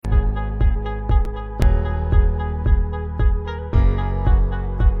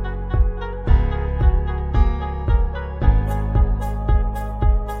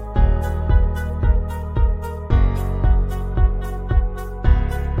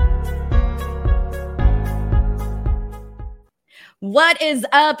What is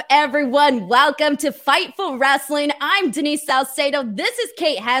up, everyone? Welcome to Fightful Wrestling. I'm Denise Salcedo. This is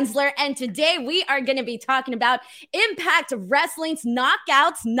Kate Hensler, and today we are going to be talking about Impact Wrestling's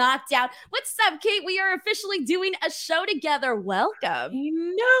Knockouts Knocked Out. What's up, Kate? We are officially doing a show together. Welcome.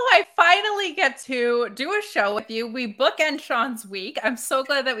 I finally get to do a show with you. We bookend Sean's week. I'm so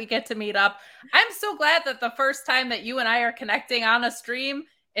glad that we get to meet up. I'm so glad that the first time that you and I are connecting on a stream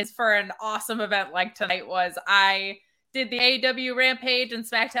is for an awesome event like tonight was. I did the AEW Rampage and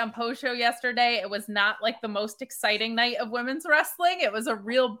SmackDown post show yesterday. It was not like the most exciting night of women's wrestling. It was a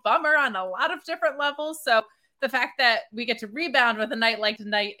real bummer on a lot of different levels. So the fact that we get to rebound with a night like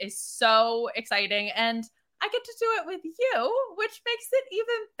tonight is so exciting. And I get to do it with you, which makes it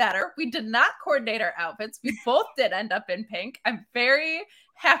even better. We did not coordinate our outfits. We both did end up in pink. I'm very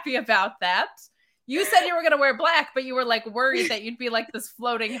happy about that. You said you were going to wear black, but you were like worried that you'd be like this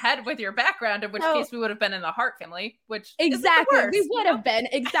floating head with your background, in which case we would have been in the Hart family, which exactly isn't the worst, we would have been.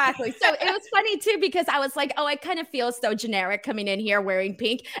 Exactly. So it was funny too, because I was like, oh, I kind of feel so generic coming in here wearing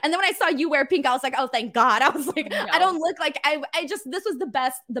pink. And then when I saw you wear pink, I was like, oh, thank God. I was like, I don't look like this was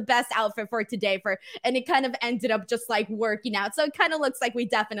the best outfit for today and it kind of ended up just like working out. So it kind of looks like we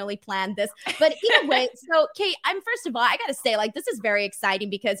definitely planned this. But either way, so Kate, first of all, I got to say, like, this is very exciting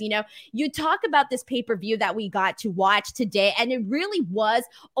because, you talk about this pay-per-view that we got to watch today, and it really was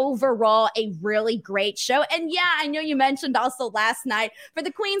overall a really great show. And yeah, I know you mentioned also last night for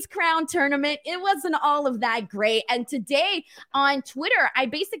the Queen's Crown tournament, it wasn't all of that great. And today on Twitter, I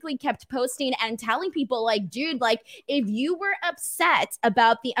basically kept posting and telling people, like, dude, like, if you were upset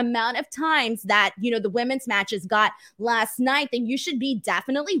about the amount of times that, the women's matches got last night, then you should be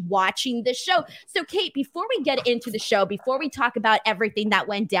definitely watching the show. So Kate, before we get into the show, before we talk about everything that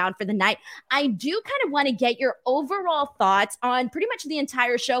went down for the night, I do kind of want to get your overall thoughts on pretty much the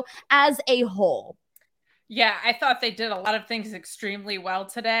entire show as a whole. Yeah, I thought they did a lot of things extremely well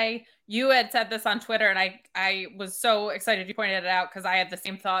today. You had said this on Twitter, and I was so excited you pointed it out, because I had the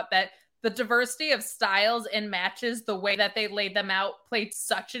same thought that the diversity of styles in matches, the way that they laid them out, played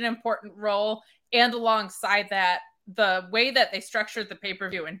such an important role. And alongside that, the way that they structured the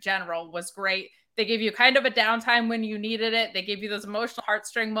pay-per-view in general was great. They gave you kind of a downtime when you needed it. They gave you those emotional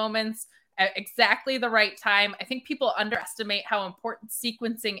heartstring moments at exactly the right time. I think people underestimate how important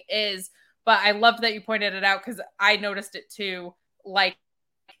sequencing is, but I love that you pointed it out, because I noticed it too. Like,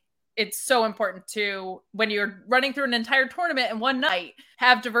 it's so important to, when you're running through an entire tournament in one night,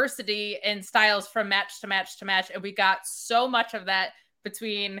 have diversity in styles from match to match to match. And we got so much of that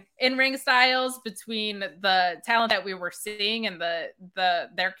between in-ring styles, between the talent that we were seeing and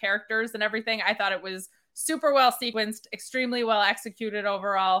their characters and everything. I thought it was super well sequenced, extremely well executed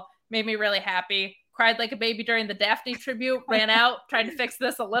overall. Made me really happy. Cried like a baby during the Daphne tribute. Ran out, tried to fix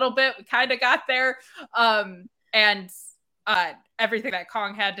this a little bit. We kind of got there. And everything that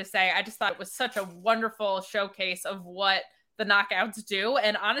Kong had to say, I just thought it was such a wonderful showcase of what the Knockouts do,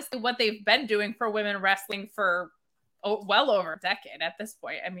 and honestly what they've been doing for women wrestling for well over a decade at this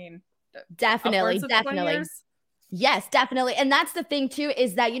point. I mean, definitely. Yes, definitely. And that's the thing too,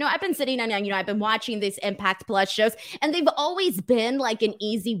 is that, I've been sitting and, I've been watching these Impact Plus shows, and they've always been like an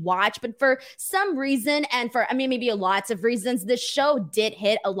easy watch. But for some reason, and maybe lots of reasons, the show did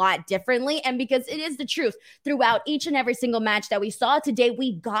hit a lot differently. And because it is the truth, throughout each and every single match that we saw today,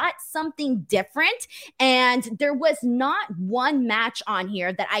 we got something different. And there was not one match on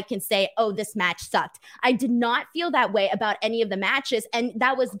here that I can say, oh, this match sucked. I did not feel that way about any of the matches. And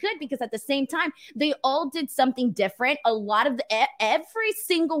that was good, because at the same time, they all did something different. A lot of every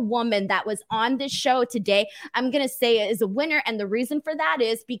single woman that was on this show today, I'm going to say, is a winner. And the reason for that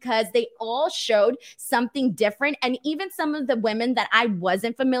is because they all showed something different. And even some of the women that I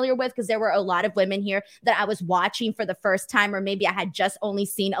wasn't familiar with, because there were a lot of women here that I was watching for the first time, or maybe I had just only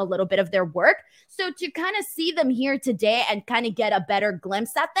seen a little bit of their work. So to kind of see them here today and kind of get a better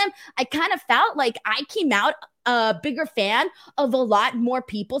glimpse at them, I kind of felt like I came out a bigger fan of a lot more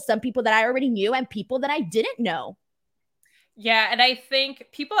people, some people that I already knew and people that I didn't know. Yeah, and I think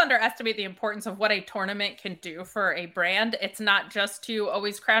people underestimate the importance of what a tournament can do for a brand. It's not just to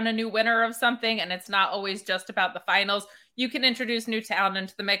always crown a new winner of something, and it's not always just about the finals. You can introduce new talent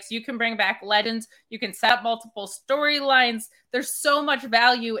into the mix. You can bring back legends. You can set up multiple storylines. There's so much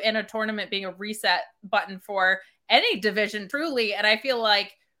value in a tournament being a reset button for any division, truly. And I feel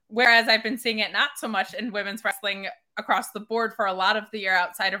like, whereas I've been seeing it not so much in women's wrestling across the board for a lot of the year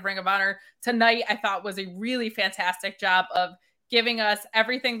outside of Ring of Honor, tonight I thought was a really fantastic job of giving us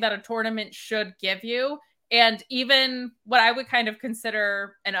everything that a tournament should give you. And even what I would kind of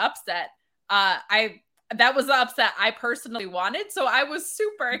consider an upset, I that was the upset I personally wanted. So I was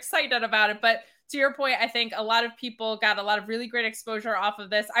super excited about it. But to your point, I think a lot of people got a lot of really great exposure off of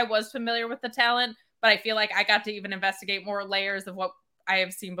this. I was familiar with the talent, but I feel like I got to even investigate more layers of what I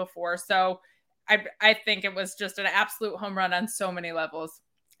have seen before. So I think it was just an absolute home run on so many levels.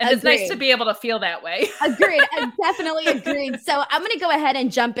 And Agreed. It's nice to be able to feel that way. Agreed. I definitely agreed. So I'm going to go ahead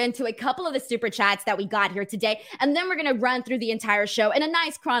and jump into a couple of the super chats that we got here today. And then we're going to run through the entire show in a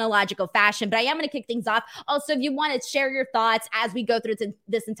nice chronological fashion. But I am going to kick things off. Also, if you want to share your thoughts as we go through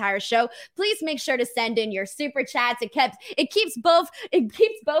this entire show, please make sure to send in your super chats. It keeps both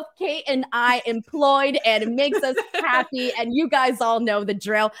Kate and I employed, and it makes us happy. And you guys all know the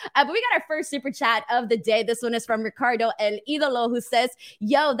drill. But we got our first super chat of the day. This one is from Ricardo El Idolo, who says,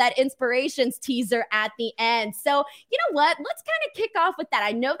 yo, that Inspirations teaser at the end. So you know what? Let's kind of kick off with that.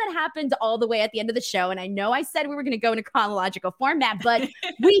 I know that happened all the way at the end of the show, and I know I said we were going to go in a chronological format, but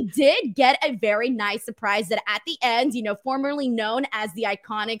we did get a very nice surprise that at the end, you know, formerly known as the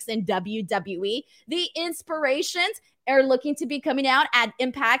Iconics in WWE, the Inspirations are looking to be coming out at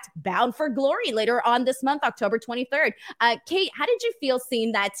Impact Bound for Glory later on this month, October 23rd. Kate, how did you feel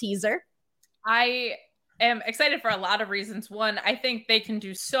seeing that teaser? I am excited for a lot of reasons. One, I think they can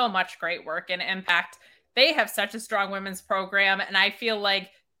do so much great work in Impact. They have such a strong women's program, and I feel like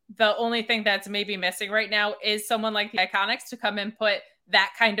the only thing that's maybe missing right now is someone like the Iconics to come and put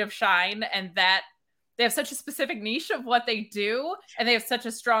that kind of shine, and that they have such a specific niche of what they do, and they have such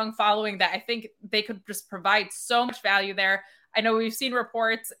a strong following that I think they could just provide so much value there. I know we've seen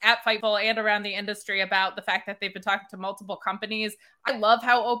reports at Fightful and around the industry about the fact that they've been talking to multiple companies. I love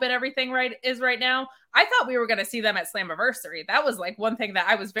how open everything is right now. I thought we were going to see them at Slammiversary. That was like one thing that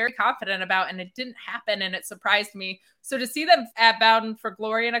I was very confident about, and it didn't happen, and it surprised me. So to see them at Bound for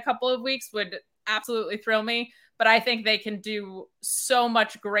Glory in a couple of weeks would absolutely thrill me. But I think they can do so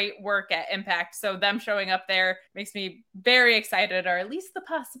much great work at Impact. So them showing up there makes me very excited, or at least the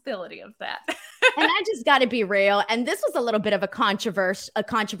possibility of that. And I just got to be real. And this was a little bit of a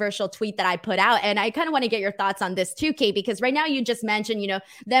controversial tweet that I put out. And I kind of want to get your thoughts on this too, Kate, because right now you just mentioned, you know,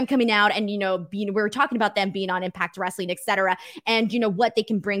 them coming out and, you know, we were talking about them being on Impact Wrestling, et cetera, and, you know, what they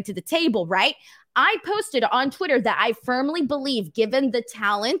can bring to the table, right? I posted on Twitter that I firmly believe, given the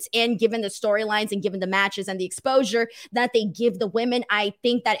talent and given the storylines and given the matches and the exposure that they give the women, I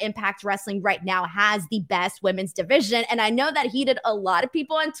think that Impact Wrestling right now has the best women's division. And I know that heated a lot of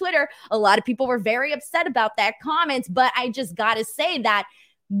people on Twitter. A lot of people were very upset about that comment, but I just got to say that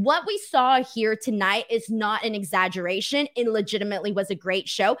what we saw here tonight is not an exaggeration. It legitimately was a great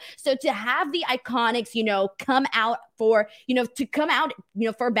show. So to have the Iconics, you know, come out for, you know,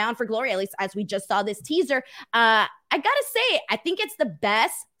 for Bound for Glory, at least as we just saw this teaser, I got to say, I think it's the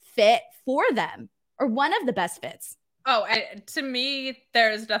best fit for them, or one of the best fits. Oh, to me,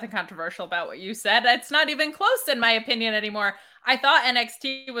 there's nothing controversial about what you said. It's not even close in my opinion anymore. I thought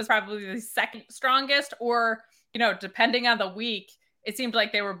NXT was probably the second strongest, or, you know, depending on the week, it seemed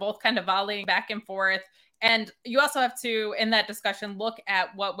like they were both kind of volleying back and forth. And you also have to, in that discussion, look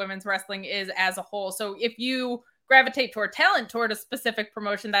at what women's wrestling is as a whole. So if you gravitate toward talent, toward a specific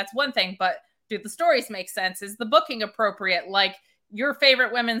promotion, that's one thing. But do the stories make sense? Is the booking appropriate? Like, your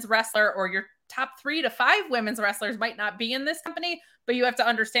favorite women's wrestler or your top 3 to 5 women's wrestlers might not be in this company, but you have to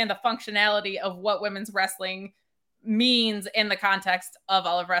understand the functionality of what women's wrestling means in the context of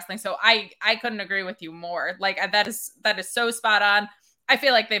all of wrestling. So I couldn't agree with you more. Like, that is so spot on. I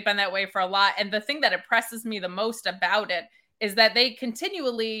feel like they've been that way for a lot. And the thing that impresses me the most about it is that they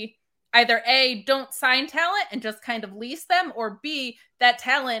continually either A, don't sign talent and just kind of lease them, or B, that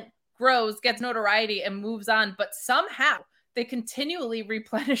talent grows, gets notoriety, and moves on. But somehow they continually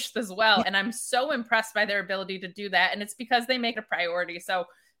replenish as well. And I'm so impressed by their ability to do that. And it's because they make it a priority. So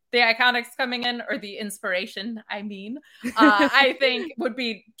the Iconics coming in, or the Inspiration, I think would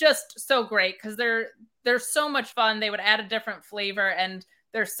be just so great, because they're so much fun. They would add a different flavor, and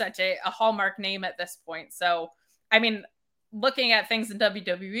they're such a hallmark name at this point. So, I mean, looking at things in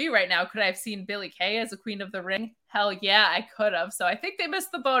WWE right now, could I have seen Billie Kay as a Queen of the Ring? Hell yeah, I could have. So I think they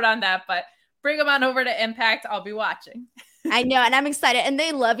missed the boat on that, but bring them on over to Impact. I'll be watching. I know, and I'm excited. And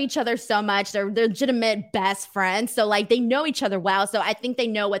they love each other so much. They're legitimate best friends. So, like, they know each other well. So I think they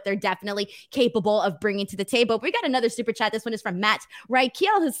know what they're definitely capable of bringing to the table. We got another super chat. This one is from Matt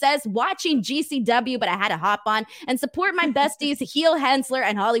Reikiel, who says, watching GCW, but I had to hop on and support my besties, Heel Hensler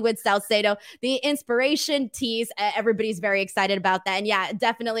and Hollywood Salcedo. The Inspiration tease. Everybody's very excited about that. And yeah,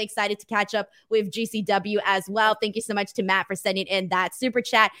 definitely excited to catch up with GCW as well. Thank you so much to Matt for sending in that super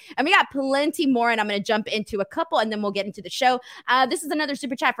chat. And we got plenty more, and I'm going to jump into a couple, and then we'll get into the show. This is another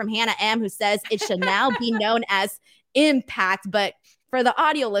super chat from Hannah M, who says it should now be known as Impact. But for the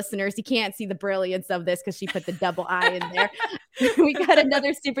audio listeners, you can't see the brilliance of this because she put the double I in there. We got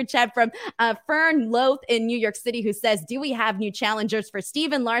another super chat from Fern Loth in New York City who says, do we have new challengers for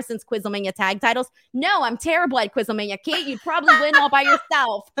Steven Larson's Quizlemania tag titles? No, I'm terrible at Quizlemania. Kate, you'd probably win all by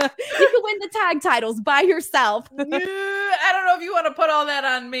yourself. You could win the tag titles by yourself. I don't know if you want to put all that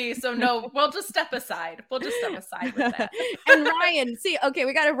on me. So no, we'll just step aside. We'll just step aside with that. And Ryan, okay,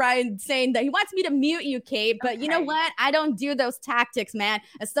 we got a Ryan saying that he wants me to mute you, Kate, but you know what? I don't do those tactics, man.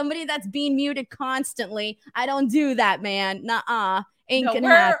 As somebody that's being muted constantly, I don't do that, man. Nuh-uh. Ain't gonna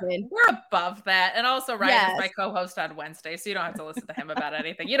happen. We're above that. And also Ryan is my co-host on Wednesday, so you don't have to listen to him about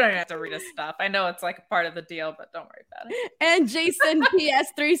anything. You don't even have to read his stuff. I know it's like a part of the deal, but don't worry about it. And Jason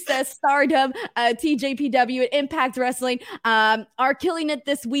PS3 says Stardom, TJPW, and Impact Wrestling are killing it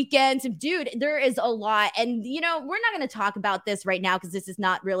this weekend. Dude, there is a lot. And, we're not going to talk about this right now because this is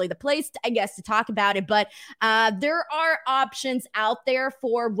not really the place, I guess, to talk about it. But there are options out there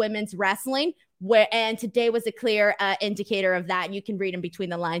for women's wrestling. And today was a clear indicator of that. And you can read in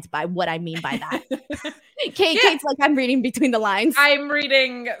between the lines by what I mean by that. Kate's like, I'm reading between the lines. I'm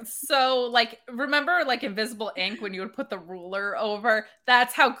reading. So remember Invisible Ink when you would put the ruler over?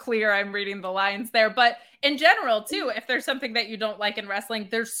 That's how clear I'm reading the lines there. But in general, too, if there's something that you don't like in wrestling,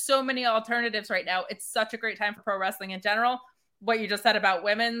 there's so many alternatives right now. It's such a great time for pro wrestling in general. What you just said about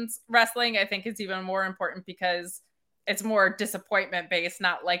women's wrestling, I think is even more important because it's more disappointment based,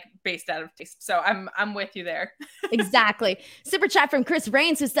 not based out of taste. So I'm with you there. Exactly. Super chat from Chris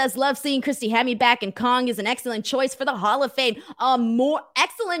Rains who says, love seeing Christy Hemme back, and Kong is an excellent choice for the Hall of Fame. More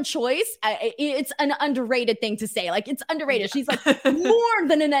excellent choice. It's an underrated thing to say. It's underrated. Yeah. She's more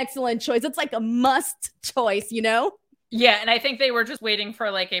than an excellent choice. It's a must choice, Yeah, and I think they were just waiting for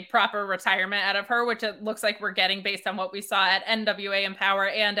a proper retirement out of her, which it looks like we're getting based on what we saw at NWA Empower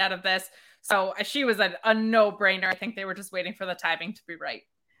and out of this. So she was a no-brainer. I think they were just waiting for the timing to be right.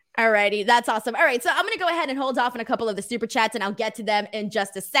 Alrighty, that's awesome. All right, so I'm going to go ahead and hold off on a couple of the super chats, and I'll get to them in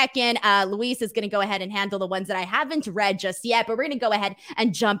just a second. Luis is going to go ahead and handle the ones that I haven't read just yet, but we're going to go ahead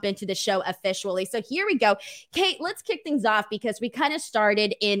and jump into the show officially. So here we go. Kate, let's kick things off because we kind of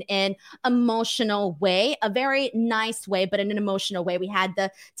started in an emotional way, a very nice way, but in an emotional way. We had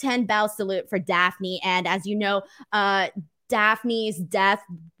the 10 bow salute for Daffney, and as you know, Daffney's death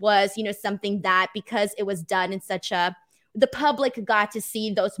was, something that because it was done in the public got to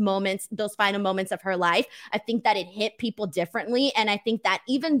see those moments, those final moments of her life. I think that it hit people differently. And I think that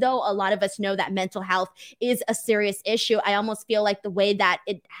even though a lot of us know that mental health is a serious issue, I almost feel like the way that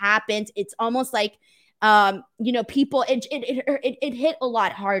it happened, it's almost like, people, it hit a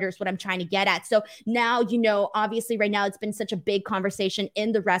lot harder is what I'm trying to get at. So now, obviously right now it's been such a big conversation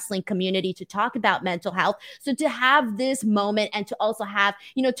in the wrestling community to talk about mental health. So to have this moment and to also have,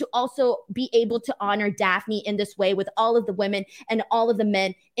 to also be able to honor Daffney in this way with all of the women and all of the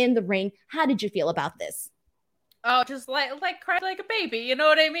men in the ring. How did you feel about this? Oh, just cried like a baby. You know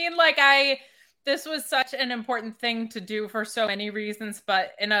what I mean? This was such an important thing to do for so many reasons,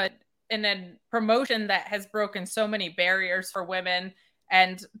 but in a promotion that has broken so many barriers for women,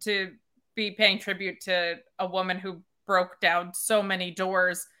 and to be paying tribute to a woman who broke down so many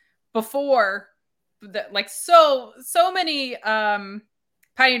doors before so many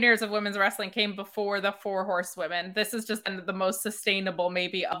pioneers of women's wrestling came before the Four Horsewomen. This is just the most sustainable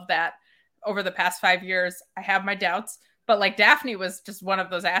maybe of that over the past 5 years. I have my doubts, but Daffney was just one of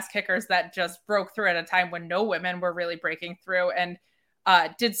those ass kickers that just broke through at a time when no women were really breaking through, and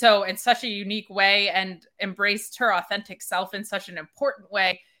did so in such a unique way and embraced her authentic self in such an important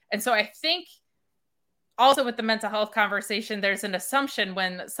way. And so I think also with the mental health conversation, there's an assumption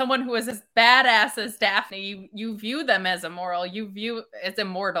when someone who is as badass as Daffney, you view them as immoral, you view as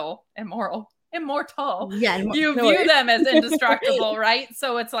immortal. Yeah, you view them as indestructible, right?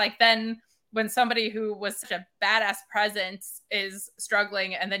 So it's then when somebody who was such a badass presence is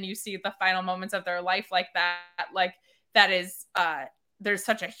struggling, and then you see the final moments of their life like that, that is, there's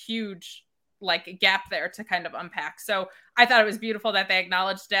such a huge gap there to kind of unpack. So I thought it was beautiful that they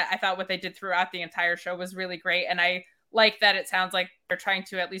acknowledged it. I thought what they did throughout the entire show was really great. And I like that it sounds like they're trying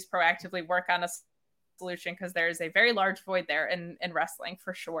to at least proactively work on a solution, because there is a very large void there in wrestling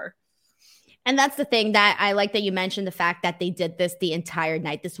for sure. And that's the thing that I like that you mentioned, the fact that they did this the entire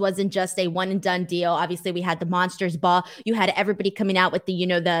night. This wasn't just a one and done deal. Obviously, we had the Monsters Ball. You had everybody coming out with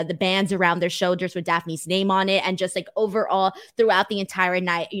the bands around their shoulders with Daffney's name on it. And just overall throughout the entire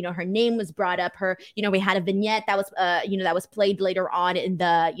night, her name was brought up. We had a vignette that was, that was played later on in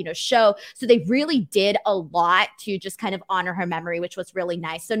the, show. So they really did a lot to just kind of honor her memory, which was really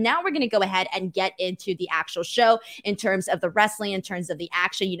nice. So now we're going to go ahead and get into the actual show in terms of the wrestling, in terms of the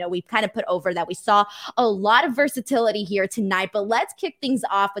action. We've kind of put over offer that we saw a lot of versatility here tonight. But let's kick things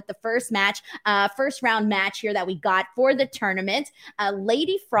off with the first round match here that we got for the tournament.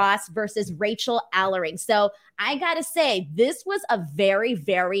 Lady Frost versus Rachel Ellering. So I gotta say, this was a very,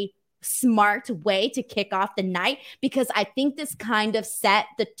 very smart way to kick off the night, because I think this kind of set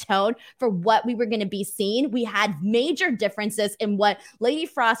the tone for what we were going to be seeing. We had major differences in what Lady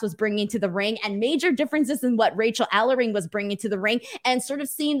Frost was bringing to the ring and major differences in what Rachel Ellering was bringing to the ring, and sort of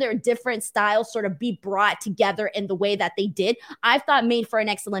seeing their different styles sort of be brought together in the way that they did. I thought made for an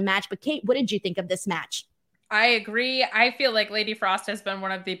excellent match. But Kate, what did you think of this match? I agree. I feel like Lady Frost has been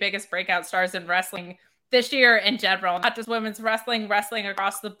one of the biggest breakout stars in wrestling this year in general, not just women's wrestling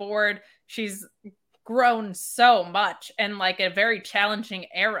across the board. She's grown so much in like a very challenging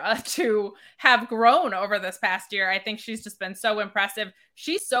era to have grown over this past year. I think she's just been so impressive.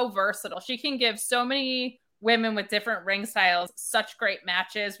 She's so versatile. She can give so many women with different ring styles such great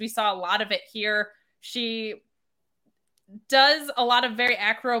matches. We saw a lot of it here. She does a lot of very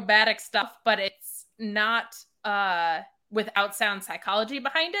acrobatic stuff, but it's not without sound psychology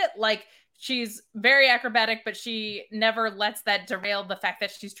behind it. Like, she's very acrobatic, but she never lets that derail the fact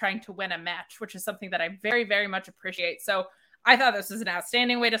that she's trying to win a match, which is something that I very, very much appreciate. So I thought this was an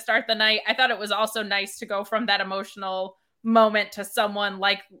outstanding way to start the night. I thought it was also nice to go from that emotional moment to someone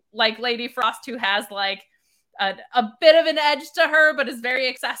like Lady Frost, who has like a bit of an edge to her, but is very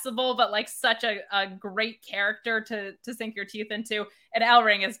accessible, but like such a great character to sink your teeth into. And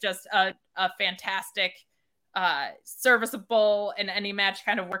Ellering is just a fantastic, serviceable in any match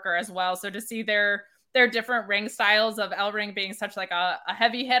kind of worker as well. So to see their different ring styles, of Ellering being such like a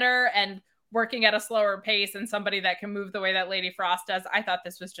heavy hitter and working at a slower pace, and somebody that can move the way that Lady Frost does, I thought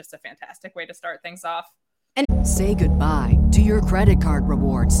this was just a fantastic way to start things off. Say goodbye to your credit card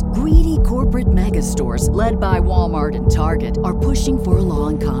rewards. Greedy corporate mega stores, led by Walmart and Target, are pushing for a law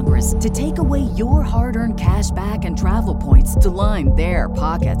in Congress to take away your hard-earned cash back and travel points to line their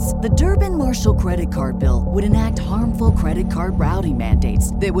pockets. The Durbin-Marshall credit card bill would enact harmful credit card routing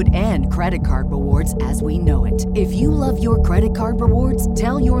mandates that would end credit card rewards as we know it. If you love your credit card rewards,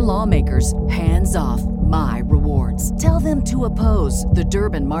 tell your lawmakers, hands off my rewards. Tell them to oppose the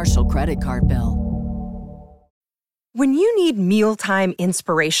Durbin-Marshall credit card bill. When you need mealtime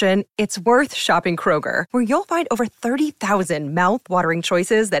inspiration, it's worth shopping Kroger, where you'll find over 30,000 mouth-watering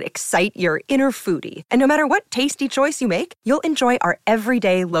choices that excite your inner foodie. And no matter what tasty choice you make, you'll enjoy our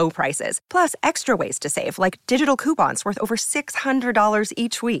everyday low prices, plus extra ways to save, like digital coupons worth over $600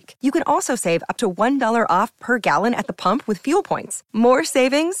 each week. You can also save up to $1 off per gallon at the pump with fuel points. More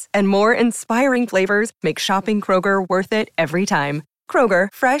savings and more inspiring flavors make shopping Kroger worth it every time. Kroger,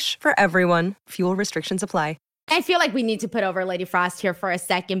 fresh for everyone. Fuel restrictions apply. I feel like we need to put over Lady Frost here for a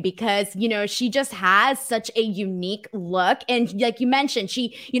second, because, you know, she just has such a unique look. And like you mentioned,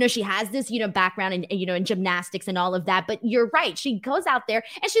 she has this, background in, in gymnastics and all of that. But you're right. She goes out there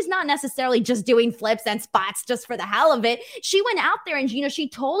and she's not necessarily just doing flips and spots just for the hell of it. She went out there and, she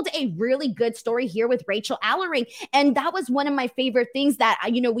told a really good story here with Rachel Ellering. And that was one of my favorite things that,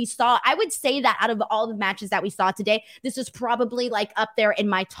 we saw. I would say that out of all the matches that we saw today, this is probably like up there in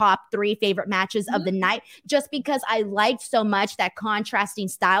my top 3 favorite matches of the night, just because I liked so much that contrasting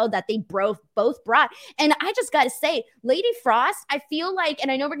style that they both brought. And I just got to say, Lady Frost, I feel like, and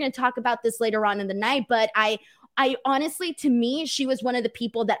I know we're going to talk about this later on in the night, but I honestly, to me, she was one of the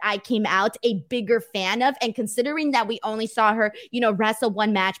people that I came out a bigger fan of. And considering that we only saw her, wrestle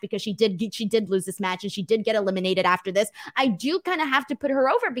one match, because she did lose this match and she did get eliminated after this, I do kind of have to put her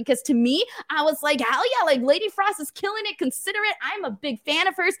over, because to me, I was like, hell yeah, like Lady Frost is killing it. Consider it. I'm a big fan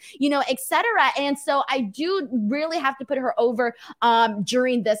of hers, etc. And so I do really have to put her over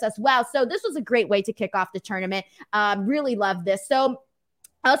during this as well. So this was a great way to kick off the tournament. Really love this. So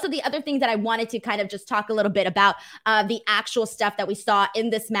also, the other thing that I wanted to kind of just talk a little bit about the actual stuff that we saw in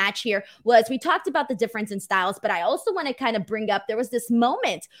this match here was, we talked about the difference in styles, but I also want to kind of bring up, there was this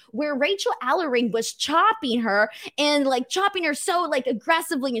moment where Rachel Ellering was chopping her so like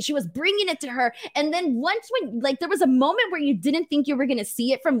aggressively, and she was bringing it to her. And then there was a moment where you didn't think you were going to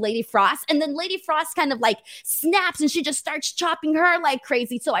see it from Lady Frost. And then Lady Frost kind of like snaps and she just starts chopping her like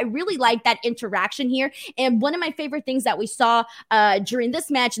crazy. So I really like that interaction here. And one of my favorite things that we saw during this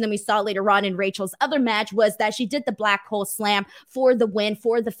match, and then we saw later on in Rachel's other match, was that she did the black hole slam for the win,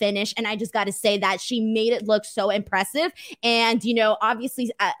 for the finish. And I just got to say that she made it look so impressive. And,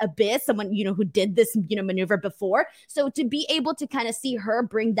 obviously Abyss, someone, who did this, maneuver before. So to be able to kind of see her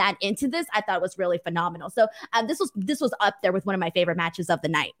bring that into this, I thought was really phenomenal. So this was up there with one of my favorite matches of the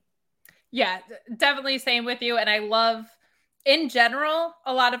night. Yeah, definitely same with you. And I love, in general,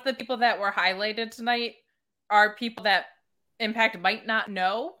 a lot of the people that were highlighted tonight are people that Impact might not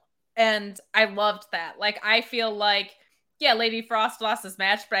know And I loved that. Like, I feel like, yeah, Lady Frost lost this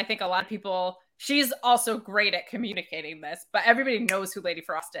match, but I think a lot of people, she's also great at communicating this, but everybody knows who Lady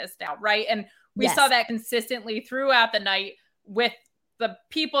Frost is now, right? And we saw that consistently throughout the night with the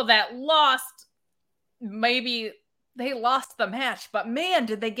people that lost. Maybe they lost the match, but man,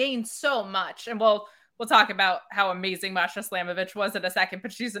 did they gain so much. And we'll talk about how amazing Masha Slamovich was in a second,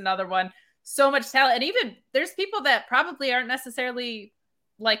 but she's another one. So much talent. And even there's people that probably aren't necessarily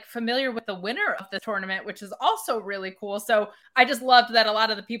like familiar with the winner of the tournament, which is also really cool. So I just loved that a lot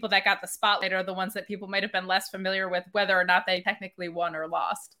of the people that got the spotlight are the ones that people might have been less familiar with, whether or not they technically won or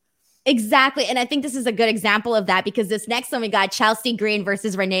lost. Exactly. And I think this is a good example of that, because this next one, we got Chelsea Green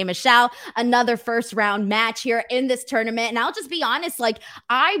versus Renee Michelle, another first round match here in this tournament. And I'll just be honest, like,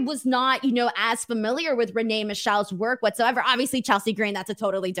 I was not, as familiar with Renee Michelle's work whatsoever. Obviously, Chelsea Green, that's a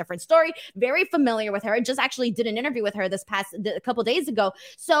totally different story. Very familiar with her. I just actually did an interview with her a couple days ago.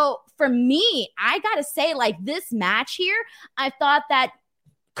 So for me, I got to say, like, this match here, I thought that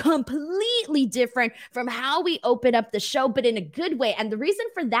completely different from how we open up the show, but in a good way. And the reason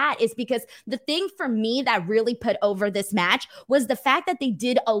for that is because the thing for me that really put over this match was the fact that they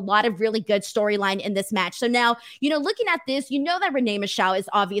did a lot of really good storyline in this match. So now, looking at this, that Renee Michelle is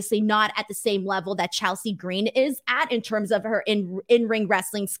obviously not at the same level that Chelsea Green is at in terms of her in-ring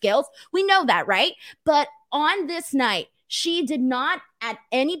wrestling skills. We know that, right? But on this night, she did not at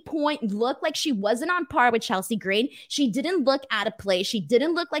any point look like she wasn't on par with Chelsea Green. She didn't look out of place. She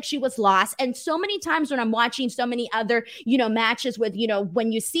didn't look like she was lost. And so many times when I'm watching so many other, matches with,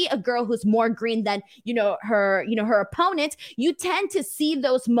 when you see a girl who's more green than, her opponent, you tend to see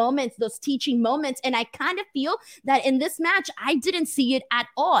those moments, those teaching moments. And I kind of feel that in this match, I didn't see it at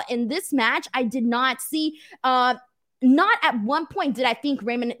all. In this match, I did not see, not at one point did I think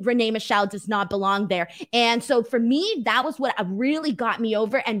Renee Michelle does not belong there. And so for me, that was what really got me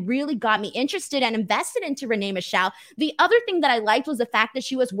over and really got me interested and invested into Renee Michelle. The other thing that I liked was the fact that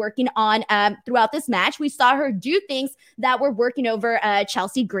she was working on throughout this match. We saw her do things that were working over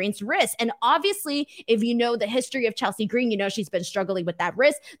Chelsea Green's wrist. And obviously, if you know the history of Chelsea Green, she's been struggling with that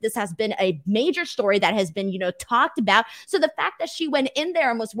wrist. This has been a major story that has been, talked about. So the fact that she went in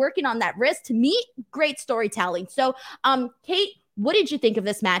there and was working on that wrist, to me, great storytelling. So Kate, what did you think of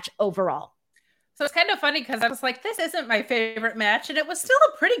this match overall? So it's kind of funny because I was like, this isn't my favorite match, and it was still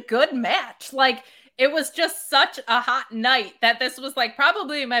a pretty good match. Like, it was just such a hot night that this was like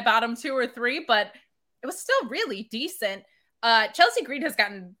probably my bottom 2 or 3, but it was still really decent. Chelsea Green has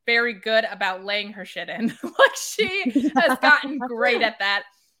gotten very good about laying her shit in. Like, she has gotten great at that.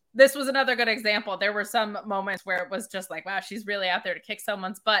 This was another good example. There were some moments where it was just like, wow, she's really out there to kick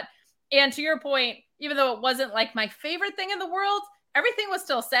someone's butt. And to your point, even though it wasn't like my favorite thing in the world, everything was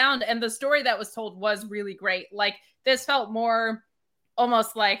still sound. And the story that was told was really great. Like, this felt more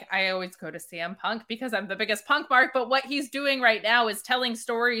almost like, I always go to CM Punk because I'm the biggest Punk mark. But what he's doing right now is telling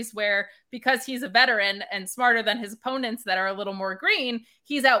stories where, because he's a veteran and smarter than his opponents that are a little more green,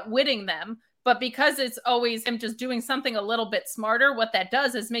 he's outwitting them. But because it's always him just doing something a little bit smarter, what that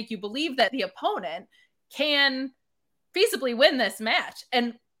does is make you believe that the opponent can feasibly win this match.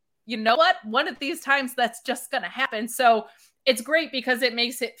 And you know what? One of these times that's just going to happen. So it's great because it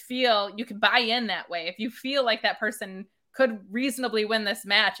makes it feel you can buy in that way. If you feel like that person could reasonably win this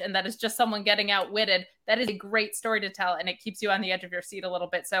match and that is just someone getting outwitted, that is a great story to tell, and it keeps you on the edge of your seat a little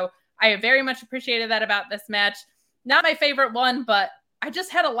bit. So I very much appreciated that about this match. Not my favorite one, but I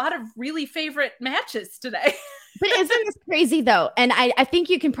just had a lot of really favorite matches today. But isn't this crazy though? And I think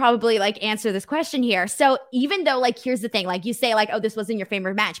you can probably like answer this question here. So even though, like, here's the thing, like you say like, oh, this wasn't your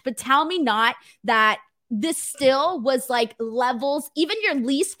favorite match, but tell me not that this still was like levels, even your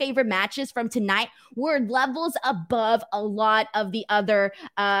least favorite matches from tonight were levels above a lot of the other,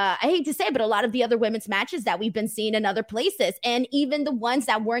 I hate to say it, but a lot of the other women's matches that we've been seeing in other places. And even the ones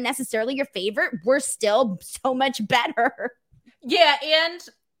that weren't necessarily your favorite were still so much better. Yeah. And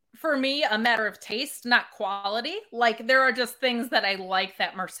for me, a matter of taste, not quality. Like, there are just things that I like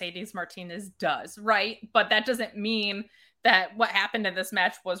that Mercedes Martinez does, right? But that doesn't mean that what happened in this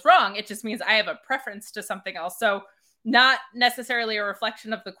match was wrong. It just means I have a preference to something else. So not necessarily a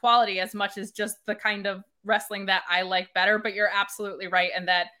reflection of the quality as much as just the kind of wrestling that I like better. But you're absolutely right. And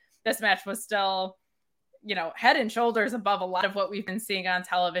that this match was still, head and shoulders above a lot of what we've been seeing on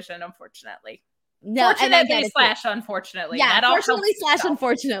television, unfortunately. No, fortunately slash unfortunately. Yeah, fortunately slash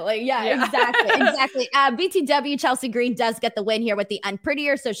unfortunately. Yeah, exactly. BTW Chelsea Green does get the win here with the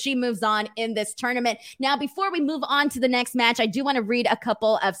Unprettier, so she moves on in this tournament. Now, before we move on to the next match, I do want to read a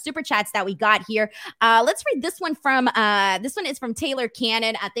couple of super chats that we got here. Let's read this one from this one is from Taylor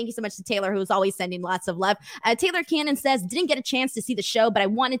Cannon. Thank you so much to Taylor, who's always sending lots of love. Taylor Cannon says, didn't get a chance to see the show, but I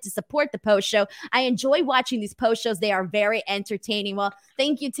wanted to support the post show. I enjoy watching these post shows. They are very entertaining. Well,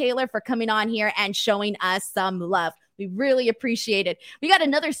 thank you, Taylor, for coming on here and showing us some love. We really appreciate it. We got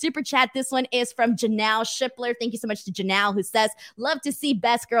another super chat. This one is from Janelle Shipler. Thank you so much to Janelle, who says, love to see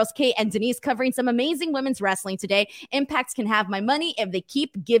Best Girls Kate and Denise covering some amazing women's wrestling today. Impacts can have my money if they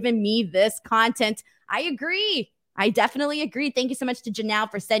keep giving me this content. I agree. I definitely agree. Thank you so much to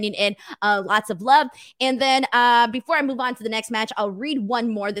Janelle for sending in lots of love. And then before I move on to the next match, I'll read one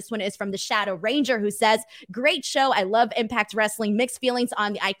more. This one is from the Shadow Ranger, who says, great show. I love Impact Wrestling. Mixed feelings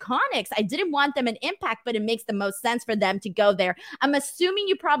on the Iconics. I didn't want them in Impact, but it makes the most sense for them to go there. I'm assuming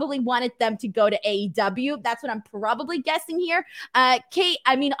you probably wanted them to go to AEW. That's what I'm probably guessing here. Kate,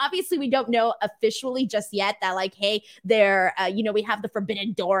 I mean, obviously we don't know officially just yet that like, hey, they're, we have the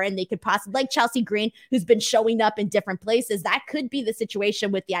Forbidden Door and they could possibly, like Chelsea Green, who's been showing up in different places. That could be the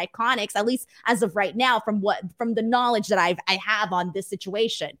situation with the Iconics, at least as of right now, from the knowledge that I have on this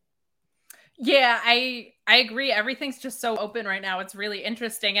situation. Yeah, I agree. Everything's just so open right now. It's really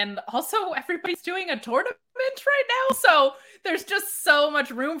interesting. And also everybody's doing a tournament right now. So there's just so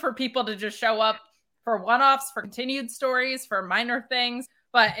much room for people to just show up for one-offs, for continued stories, for minor things.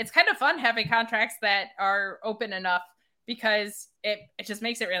 But it's kind of fun having contracts that are open enough, because it just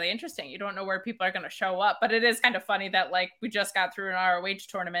makes it really interesting. You don't know where people are going to show up, but it is kind of funny that like we just got through an ROH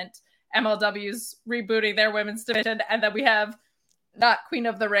tournament, MLW's rebooting their women's division, and then we have not Queen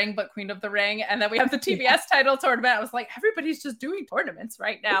of the Ring, but Queen of the Ring, and then we have the TBS title tournament. I was like, everybody's just doing tournaments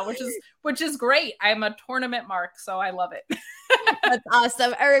right now, which is great. I'm a tournament mark, so I love it. That's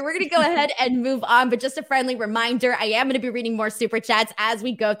awesome. All right, we're going to go ahead and move on, but just a friendly reminder, I am going to be reading more super chats as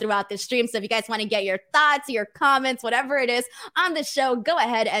we go throughout the stream. So if you guys want to get your thoughts, your comments, whatever it is on the show, go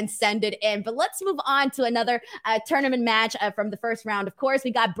ahead and send it in. But let's move on to another tournament match from the first round. Of course,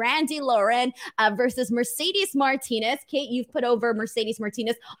 we got Brandi Lauren versus Mercedes Martinez. Kate, you've put over Mercedes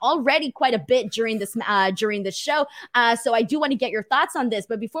Martinez already quite a bit during the show. So I do want to get your thoughts on this.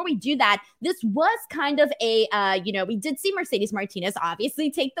 But before we do that, this was kind of a, we did see Mercedes Martinez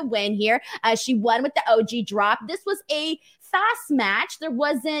obviously take the win here. She won with the OG drop. This was a fast match. There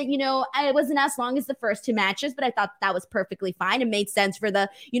wasn't, it wasn't as long as the first two matches, but I thought that was perfectly fine. It made sense for the,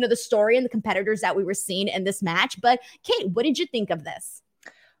 the story and the competitors that we were seeing in this match. But Kate, what did you think of this?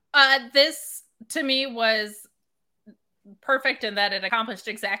 This to me was perfect in that it accomplished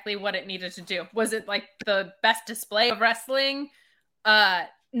exactly what it needed to do. Was it like the best display of wrestling? Not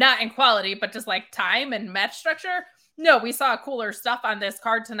in quality, but just like time and match structure. No, we saw cooler stuff on this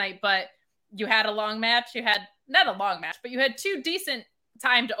card tonight, but you had a long match. You had not a long match, but you had two decent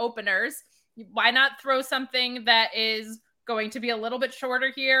timed openers. Why not throw something that is going to be a little bit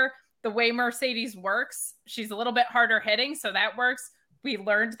shorter here? The way Mercedes works, she's a little bit harder hitting, so that works. We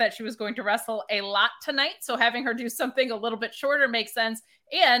learned that she was going to wrestle a lot tonight, so having her do something a little bit shorter makes sense.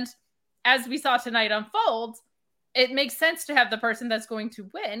 And as we saw tonight unfold, it makes sense to have the person that's going to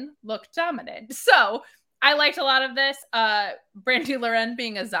win look dominant. So I liked a lot of this. Brandi Lauren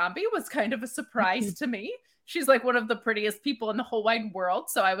being a zombie was kind of a surprise to me. She's like one of the prettiest people in the whole wide world.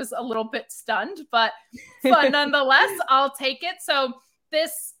 So I was a little bit stunned, but fun nonetheless. I'll take it. So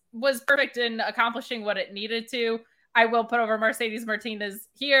this was perfect in accomplishing what it needed to. I will put over Mercedes Martinez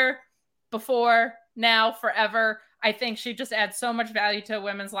here, before, now, forever. I think she just adds so much value to a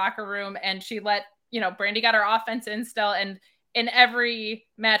women's locker room, and she let, Brandi got her offense in still, and in every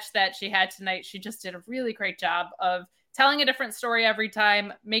match that she had tonight, she just did a really great job of telling a different story every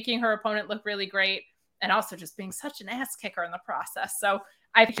time, making her opponent look really great, and also just being such an ass kicker in the process. So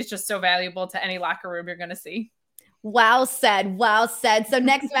I think it's just so valuable to any locker room you're going to see. Well said. Well said. So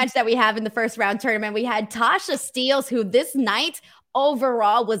next match that we have in the first round tournament, we had Tasha Steelz, who this night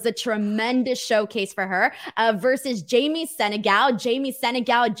overall was a tremendous showcase for her versus Jamie Senegal. Jamie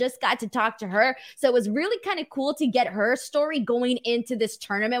Senegal just got to talk to her. So it was really kind of cool to get her story going into this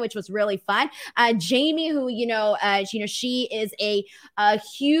tournament, which was really fun. Jamie, who, she is a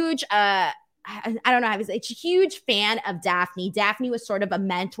huge, I don't know. I was a huge fan of Daphne. Daphne was sort of a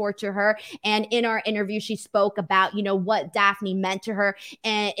mentor to her. And in our interview, she spoke about, what Daphne meant to her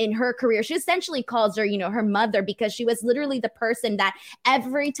and in her career. She essentially calls her, her mother, because she was literally the person that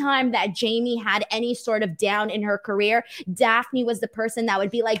every time that Jamie had any sort of down in her career, Daphne was the person that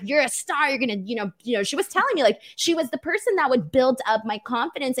would be like, you're a star. You're going to, she was telling me, like, she was the person that would build up my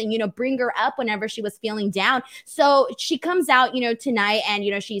confidence and, bring her up whenever she was feeling down. So she comes out, tonight,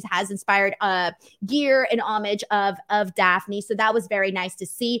 and, she has inspired gear and homage of Daphne. So that was very nice to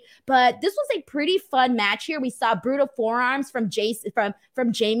see. But this was a pretty fun match here. We saw brutal forearms from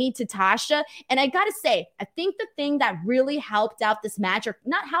Jamie to Tasha. And I gotta say, I think the thing that really helped out this match, or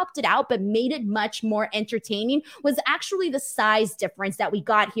not helped it out, but made it much more entertaining, was actually the size difference that we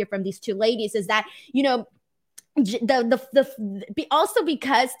got here from these two ladies. Is that, also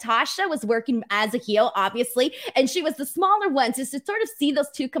because Tasha was working as a heel, obviously, and she was the smaller one. So to sort of see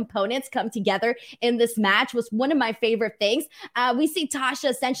those two components come together in this match was one of my favorite things. We see Tasha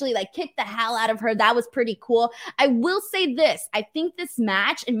essentially like kick the hell out of her. That was pretty cool. I will say this. I think this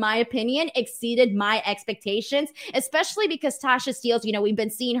match, in my opinion, exceeded my expectations, especially because Tasha Steelz, we've been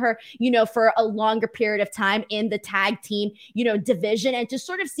seeing her, for a longer period of time in the tag team, division, and to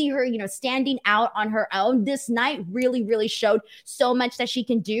sort of see her, standing out on her own this night really showed so much that she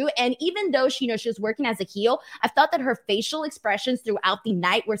can do. And even though she was working as a heel, I thought that her facial expressions throughout the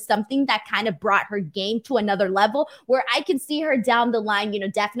night were something that kind of brought her game to another level, where I can see her down the line,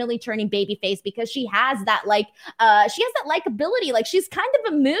 definitely turning babyface, because she has that likability. Like, she's kind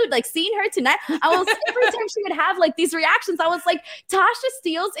of a mood. Like, seeing her tonight, I was every time she would have like these reactions, I was like, Tasha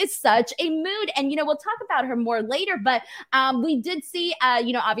Steelz is such a mood. And we'll talk about her more later, but we did see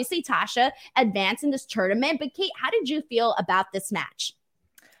obviously Tasha advance in this tournament. But Kate, how did you feel about this match?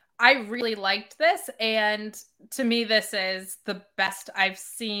 I really liked this, and to me, this is the best I've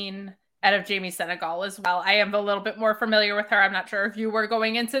seen out of Jamie Senegal as well. I am a little bit more familiar with her. I'm not sure if you were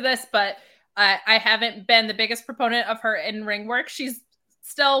going into this, but I haven't been the biggest proponent of her in-ring work. She's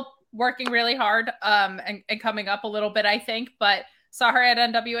still working really hard and coming up a little bit, I think, but saw her at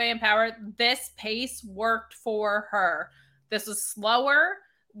NWA Empower. This pace worked for her. This was slower,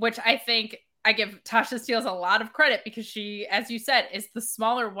 which I think I give Tasha Steelz a lot of credit, because she, as you said, is the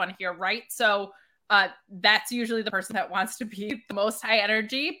smaller one here, right? So that's usually the person that wants to be the most high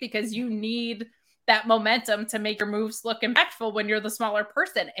energy, because you need that momentum to make your moves look impactful when you're the smaller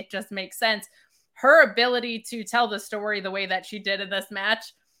person. It just makes sense. Her ability to tell the story the way that she did in this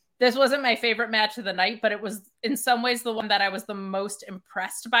match, this wasn't my favorite match of the night, but it was in some ways the one that I was the most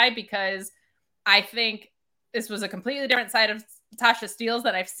impressed by, because I think this was a completely different side of Tasha Steelz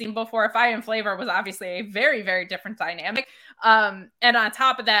that I've seen before. Fire and Flavor was obviously a very, very different dynamic. And on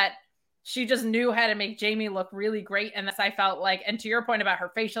top of that, she just knew how to make Jamie look really great. And this, I felt like, and to your point about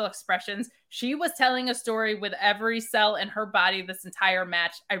her facial expressions, she was telling a story with every cell in her body this entire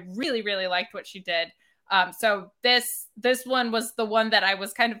match. I really, really liked what she did. So this one was the one that I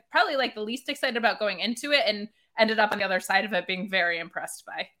was kind of probably like the least excited about going into it, and ended up on the other side of it being very impressed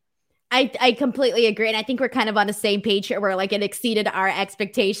by. I completely agree. And I think we're kind of on the same page here, where like it exceeded our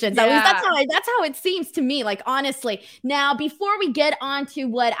expectations. Yeah. At least that's how it seems to me, like, honestly. Now, before we get on to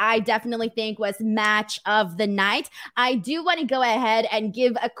what I definitely think was match of the night, I do want to go ahead and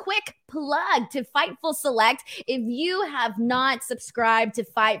give a quick plug to Fightful Select. If you have not subscribed to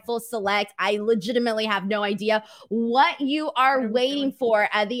Fightful Select, I legitimately have no idea what you are waiting for.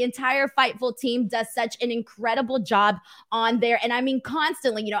 The entire Fightful team does such an incredible job on there. And I mean,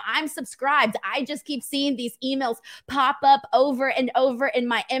 constantly, I'm subscribed. I just keep seeing these emails pop up over and over in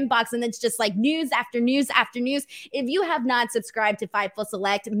my inbox, and it's just like news after news after news. If you have not subscribed to Fightful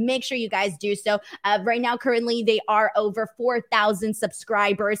Select, make sure you guys do so. Right now, currently, they are over 4,000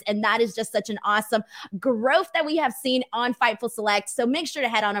 subscribers, and that is just such an awesome growth that we have seen on Fightful Select. So make sure to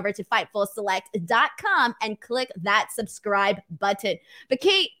head on over to FightfulSelect.com and click that subscribe button. But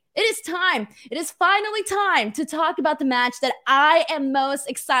Kate, it is time. It is finally time to talk about the match that I am most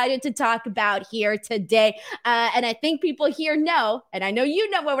excited to talk about here today. And I think people here know, and I know you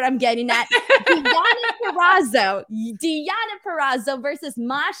know what I'm getting at, Diana Purrazzo versus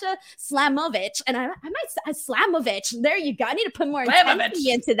Masha Slamovich. And I might say Slamovich. There you go. I need to put more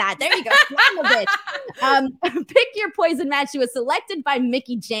intensity into that. There you go. Slamovich. Pick your poison match. She was selected by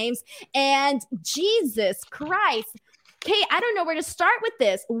Mickie James. And Jesus Christ. Kate, I don't know where to start with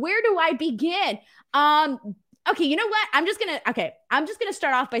this. Where do I begin? Okay, you know what? I'm just gonna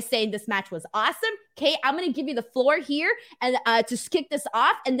start off by saying this match was awesome. Kate, I'm gonna give you the floor here and to kick this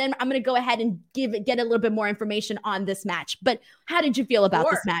off, and then I'm gonna go ahead and get a little bit more information on this match. But how did you feel about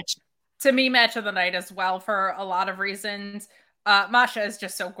this match? To me, match of the night as well, for a lot of reasons. Masha is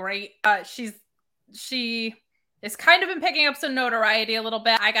just so great. She has kind of been picking up some notoriety a little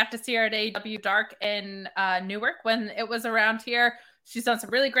bit. I got to see her at AEW Dark in Newark when it was around here. She's done some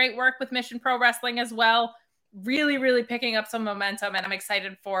really great work with Mission Pro Wrestling as well. Really, really picking up some momentum, and I'm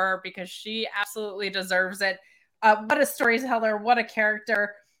excited for her because she absolutely deserves it. What a storyteller, what a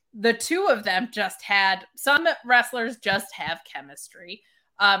character. The two of them just had, some wrestlers just have chemistry.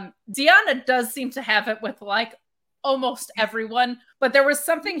 Deonna does seem to have it with like almost everyone, but there was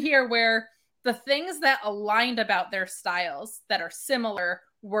something here where the things that aligned about their styles that are similar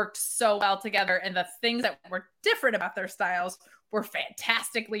worked so well together, and the things that were different about their styles were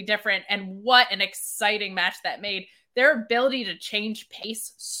fantastically different. And what an exciting match that made. Their ability to change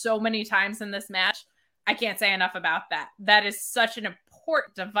pace so many times in this match, I can't say enough about that. That is such an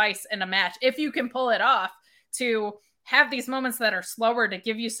important device in a match, if you can pull it off, to have these moments that are slower to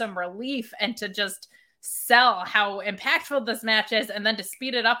give you some relief and to just sell how impactful this match is, and then to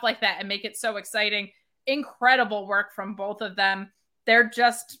speed it up like that and make it so exciting. Incredible work from both of them. They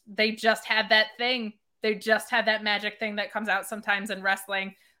just had that thing. They just had that magic thing that comes out sometimes in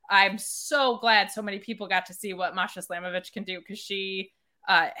wrestling. I'm so glad so many people got to see what Masha Slamovich can do, because she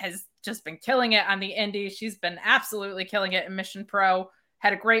has just been killing it on the indies. She's been absolutely killing it in Mission Pro.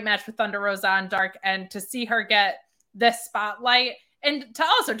 Had a great match with Thunder Rosa on Dark, and to see her get this spotlight, and to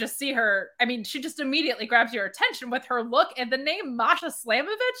also just see her, I mean, she just immediately grabs your attention with her look, and the name Masha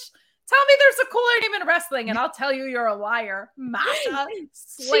Slamovich. Tell me there's a cooler name in wrestling, and I'll tell you you're a liar. Masha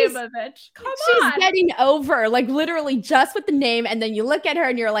Slamovich. Come on. She's getting over, like, literally just with the name, and then you look at her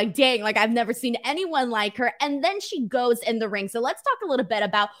and you're like, dang, like, I've never seen anyone like her. And then she goes in the ring. So let's talk a little bit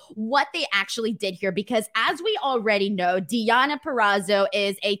about what they actually did here, because as we already know, Deonna Purrazzo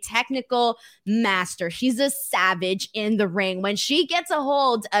is a technical master. She's a savage in the ring. When she gets a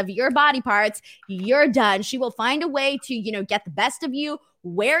hold of your body parts, you're done. She will find a way to, you know, get the best of you,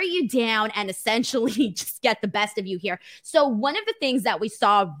 wear you down, and essentially just get the best of you here. So one of the things that we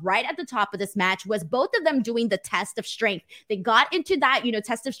saw right at the top of this match was both of them doing the test of strength. They got into that, you know,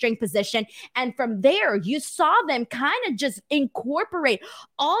 test of strength position. And from there, you saw them kind of just incorporate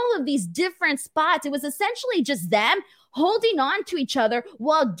all of these different spots. It was essentially just them holding on to each other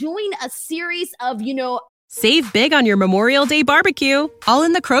while doing a series of, you know, Save big on your Memorial Day barbecue, all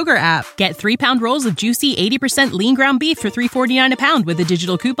in the Kroger app. Get 3-pound rolls of juicy 80% lean ground beef for $3.49 a pound with a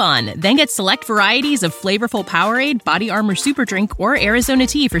digital coupon. Then get select varieties of flavorful Powerade, Body Armor Super Drink, or Arizona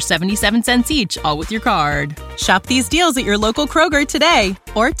tea for 77 cents each, all with your card. Shop these deals at your local Kroger today,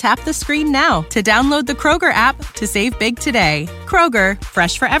 or tap the screen now to download the Kroger app to save big today. Kroger,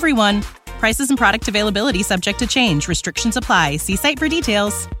 fresh for everyone. Prices and product availability subject to change. Restrictions apply. See site for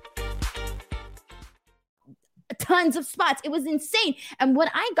details. Tons of spots. It was insane. And what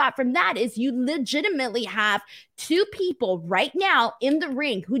I got from that is you legitimately have two people right now in the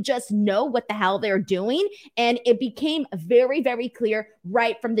ring who just know what the hell they're doing. And it became very, very clear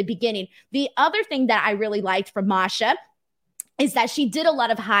right from the beginning. The other thing that I really liked from Masha is that she did a lot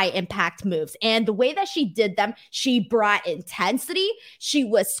of high impact moves. And the way that she did them, she brought intensity. She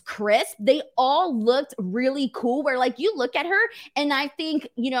was crisp. They all looked really cool, where like you look at her and I think,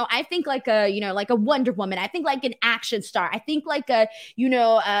 you know, like a Wonder Woman. I think like an action star. I think like a,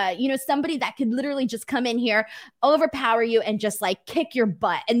 somebody that could literally just come in here, overpower you and just like kick your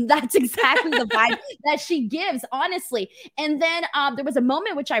butt. And that's exactly the vibe that she gives, honestly. And then there was a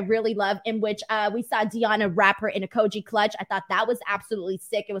moment which I really love in which we saw Deonna wrap her in a Koji clutch. I thought that was absolutely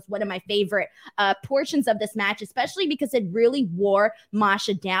sick. It was one of my favorite portions of this match, especially because it really wore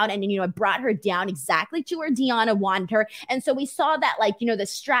Masha down, and it brought her down exactly to where Deonna wanted her. And so we saw that, like, the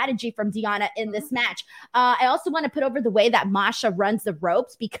strategy from Deonna in this match. I also want to put over the way that Masha runs the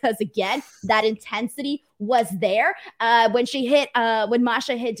ropes, because again, that intensity was there. When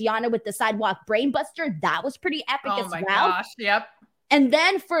Masha hit Deonna with the sidewalk brainbuster, that was pretty epic as well. Oh my gosh, yep. And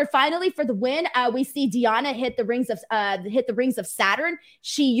then finally for the win, we see Deonna hit the rings of Saturn.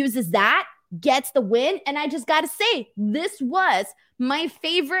 She uses that, gets the win, and I just got to say, this was my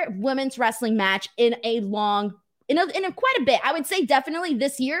favorite women's wrestling match in quite a bit. I would say definitely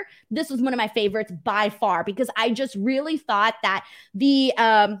this year, this was one of my favorites by far, because I just really thought that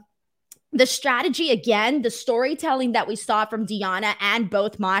the strategy, again, the storytelling that we saw from Deonna and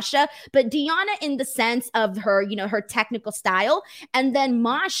both Masha, but Deonna in the sense of her, her technical style. And then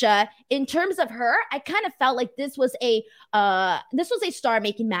Masha, in terms of her, I kind of felt like this was a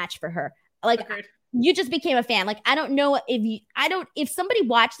star-making match for her. Like, you just became a fan. Like, I don't know if somebody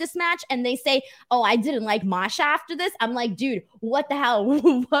watched this match and they say, oh, I didn't like Masha after this. I'm like, dude, what the hell?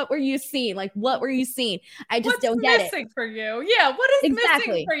 What were you seeing? Like, what were you seeing? I just don't get it. What's missing for you? Yeah. What is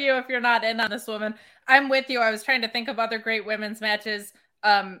missing for you if you're not in on this woman? I'm with you. I was trying to think of other great women's matches.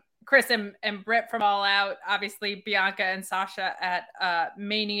 Chris and Britt from All Out, obviously Bianca and Sasha at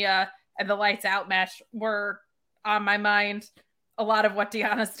Mania, and the Lights Out match were on my mind. A lot of what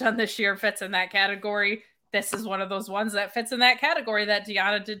Deonna's done this year fits in that category. This is one of those ones that fits in that category that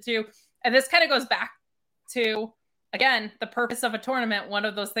Deonna did too. And this kind of goes back to, again, the purpose of a tournament. One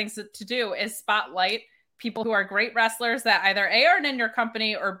of those things to do is spotlight people who are great wrestlers that either A, aren't in your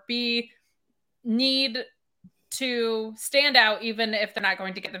company, or B, need to stand out even if they're not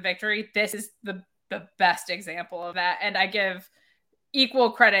going to get the victory. This is the best example of that. And I give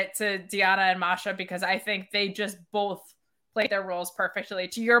equal credit to Deonna and Masha because I think they just both played their roles perfectly.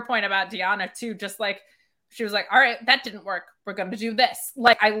 To your point about Deonna too, just like she was like, all right, that didn't work. We're going to do this.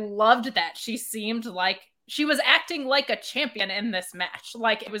 Like, I loved that. She seemed like she was acting like a champion in this match.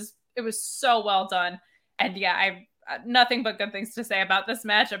 Like, it was so well done. And yeah, I've nothing but good things to say about this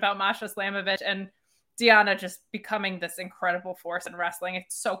match, about Masha Slamovich and Deonna just becoming this incredible force in wrestling.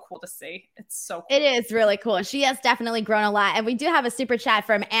 It's so cool to see. It's so cool. It is really cool. She has definitely grown a lot. And we do have a super chat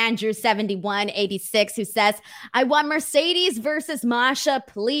from Andrew7186 who says, I want Mercedes versus Masha,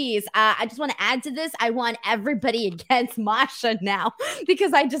 please. I just want to add to this. I want everybody against Masha now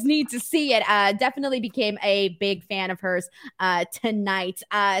because I just need to see it. Definitely became a big fan of hers tonight.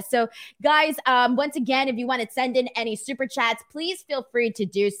 So guys, once again, if you want to send in any super chats, please feel free to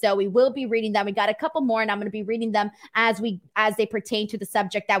do so. We will be reading them. We got a couple more, and I'm going to be reading them as they pertain to the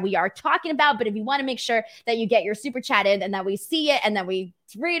subject that we are talking about. But if you want to make sure that you get your super chat in and that we see it and that we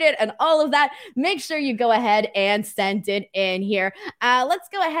read it and all of that, make sure you go ahead and send it in here. Let's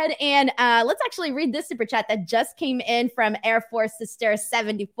go ahead and let's actually read this super chat that just came in from Air Force Sister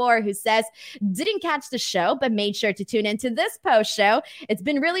 74, who says, didn't catch the show, but made sure to tune into this post show. It's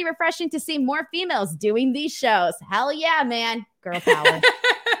been really refreshing to see more females doing these shows. Hell yeah, man. Girl power.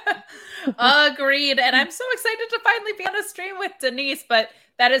 Agreed. And I'm so excited to finally be on a stream with Denise, but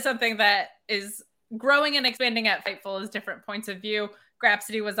that is something that is growing and expanding at Fightful, is different points of view.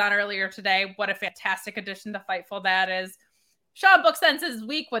 Grapsity was on earlier today. What a fantastic addition to Fightful that is. Sean Book spends his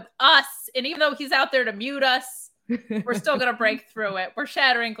week with us, and even though he's out there to mute us, we're still going to break through it. We're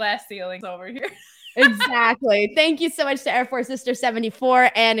shattering glass ceilings over here. Exactly. Thank you so much to Air Force Sister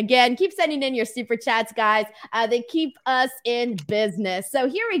 74. And again, keep sending in your super chats, guys. They keep us in business. So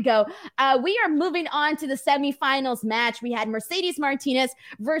here we go. We are moving on to the semifinals match. We had Mercedes Martinez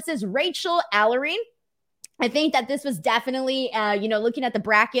versus Rachel Ellering. I think that this was definitely, looking at the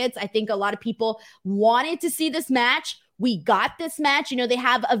brackets, I think a lot of people wanted to see this match. We got this match.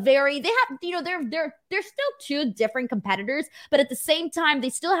 They're still two different competitors, but at the same time, they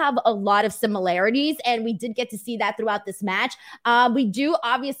still have a lot of similarities. And we did get to see that throughout this match. We do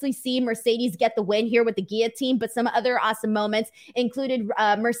obviously see Mercedes get the win here with the guillotine, but some other awesome moments included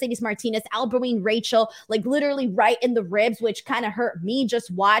Mercedes Martinez elbowing Rachel, like literally right in the ribs, which kind of hurt me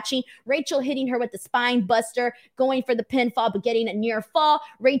just watching. Rachel hitting her with the spine buster, going for the pinfall, but getting a near fall.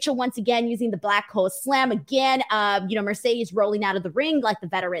 Rachel once again using the black hole slam again. Mercedes rolling out of the ring like the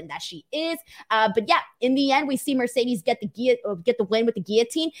veteran that she is. But yeah, in the end, we see Mercedes get the win with the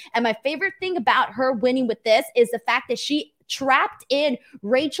guillotine. And my favorite thing about her winning with this is the fact that she trapped in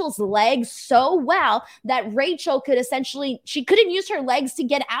Rachel's legs so well that Rachel she couldn't use her legs to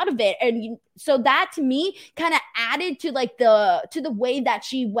get out of it. And so that to me kind of added to the way that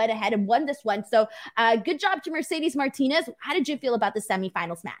she went ahead and won this one. So good job to Mercedes Martinez. How did you feel about the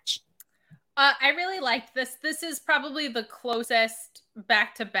semifinals match? I really liked this. This is probably the closest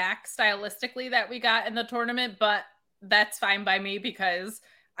back-to-back stylistically that we got in the tournament, but that's fine by me because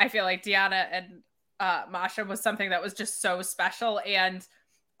I feel like Deonna and Masha was something that was just so special. And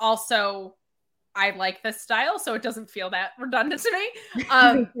also, I like this style, so it doesn't feel that redundant to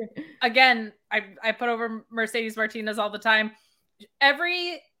me. Again, I put over Mercedes Martinez all the time.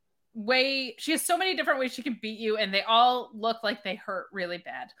 Every way, she has so many different ways she can beat you, and they all look like they hurt really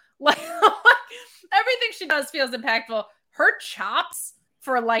bad. Like everything she does feels impactful. Her chops,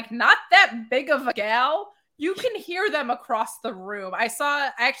 for like not that big of a gal, you can hear them across the room. I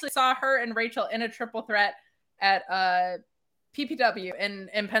actually saw her and Rachel in a triple threat at PPW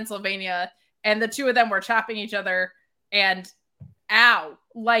in Pennsylvania, and the two of them were chopping each other, and ow,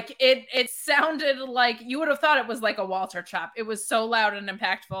 like it sounded like you would have thought it was like a Walter chop. It was so loud and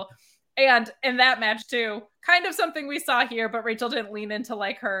impactful. And in that match too, kind of something we saw here, but Rachel didn't lean into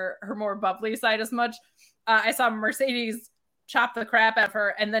like her more bubbly side as much. I saw Mercedes chop the crap out of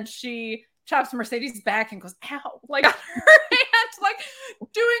her, and then she chops Mercedes back and goes, ow, like on her hand, like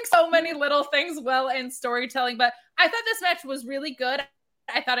doing so many little things well in storytelling. But I thought this match was really good.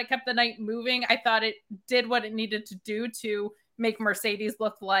 I thought it kept the night moving. I thought it did what it needed to do to make Mercedes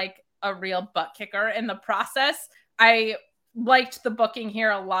look like a real butt kicker in the process. I liked the booking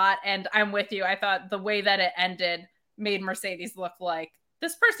here a lot, and I'm with you. I thought the way that it ended made Mercedes look like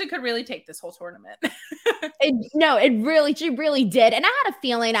this person could really take this whole tournament. She really did. And I had a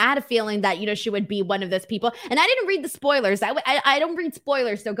feeling that, she would be one of those people. And I didn't read the spoilers. I don't read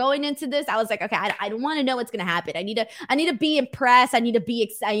spoilers. So going into this, I was like, okay, I don't want to know what's going to happen. I need to be impressed. I need to be,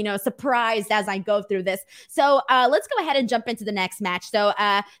 surprised as I go through this. So let's go ahead and jump into the next match. So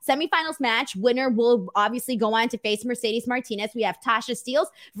semifinals match, winner will obviously go on to face Mercedes Martinez. We have Tasha Steelz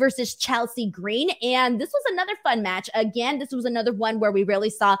versus Chelsea Green. And this was another fun match. Again, this was another one where we really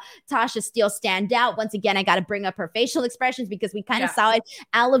saw Tasha Steelz stand out. Once again, I got to bring up her facial expressions because we kind of saw it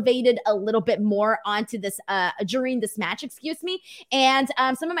elevated a little bit more onto this during this match, And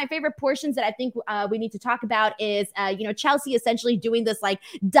some of my favorite portions that I think we need to talk about is, Chelsea essentially doing this like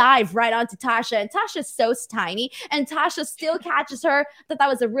dive right onto Tasha, and Tasha's so tiny, and Tasha still catches her. That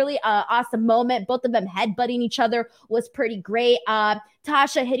was a really awesome moment. Both of them headbutting each other was pretty great.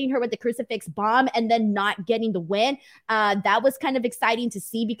 Tasha hitting her with the crucifix bomb and then not getting the win. That was kind of exciting to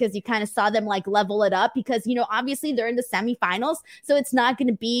see because you kind of saw them like level it up because, obviously they're in the semifinals. So it's not going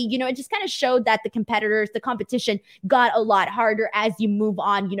to be, it just kind of showed that the competition got a lot harder as you move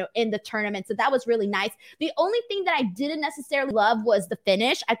on, in the tournament. So that was really nice. The only thing that I didn't necessarily love was the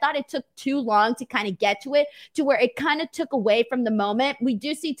finish. I thought it took too long to kind of get to it, to where it kind of took away from the moment. We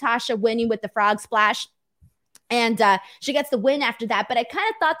do see Tasha winning with the frog splash. And she gets the win after that. But I kind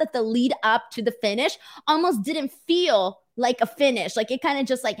of thought that the lead up to the finish almost didn't feel like a finish. Like it kind of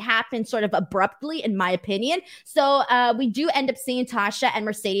just like happened sort of abruptly, in my opinion. So we do end up seeing Tasha and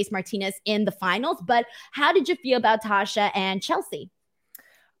Mercedes Martinez in the finals. But how did you feel about Tasha and Chelsea?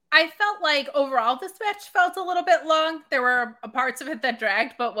 I felt like overall this match felt a little bit long. There were parts of it that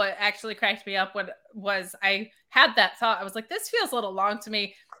dragged, but what actually cracked me up was I had that thought. I was like, this feels a little long to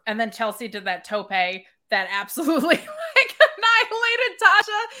me. And then Chelsea did that tope that absolutely like annihilated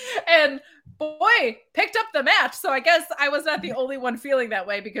Tasha, and boy, picked up the match. So I guess I was not the only one feeling that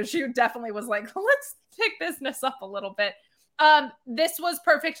way because she definitely was like, let's pick this up a little bit. This was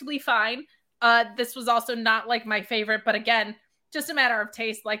perfectly fine. This was also not like my favorite, but again, just a matter of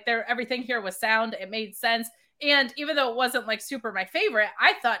taste. Like everything here was sound. It made sense. And even though it wasn't like super my favorite,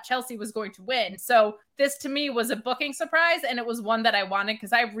 I thought Chelsea was going to win. So this to me was a booking surprise, and it was one that I wanted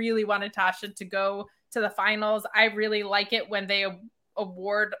because I really wanted Tasha to go to the finals. I really like it when they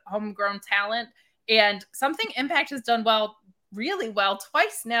award homegrown talent, and something Impact has done really well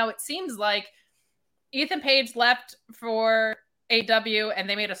twice now. It seems like Ethan Page left for AW and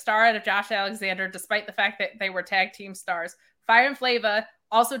they made a star out of Josh Alexander, despite the fact that they were tag team stars. Fire and Flava,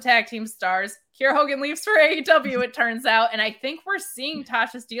 also tag team stars. Kiera Hogan leaves for AEW, it turns out. And I think we're seeing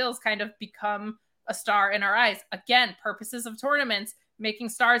Tasha Steelz kind of become a star in our eyes. Again, purposes of tournaments, making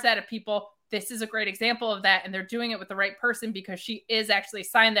stars out of people. This is a great example of that. And they're doing it with the right person because she is actually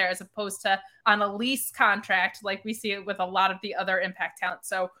signed there as opposed to on a lease contract like we see it with a lot of the other Impact talent.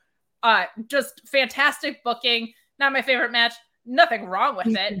 So just fantastic booking. Not my favorite match. Nothing wrong with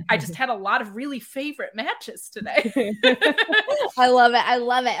it. I just had a lot of really favorite matches today. I love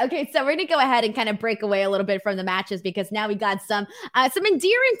it. Okay, so we're going to go ahead and kind of break away a little bit from the matches because now we got some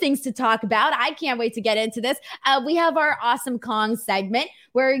endearing things to talk about. I can't wait to get into this. We have our Awesome Kong segment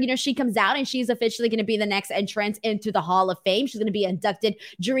where, she comes out and she's officially going to be the next entrant into the Hall of Fame. She's going to be inducted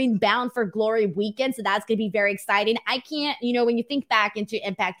during Bound for Glory weekend. So that's going to be very exciting. I can't, when you think back into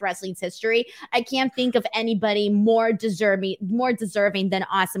Impact Wrestling's history, I can't think of anybody more deserving than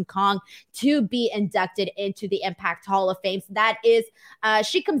Awesome Kong to be inducted into the Impact Hall of Fame. So that is,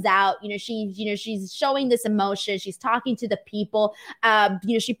 she comes out, she's showing this emotion. She's talking to the people.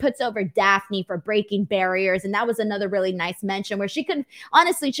 She puts over Daphne for breaking barriers. And that was another really nice mention where she could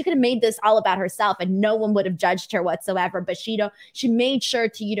have made this all about herself and no one would have judged her whatsoever. But she made sure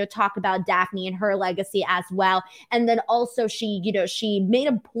to, talk about Daphne and her legacy as well. And then also she made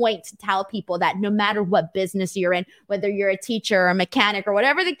a point to tell people that no matter what business you're in, whether you're a teacher or a mechanic or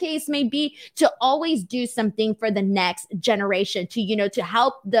whatever the case may be, to always do something for the next generation, to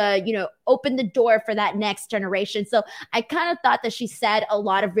help open the door for that next generation. So I kind of thought that she said a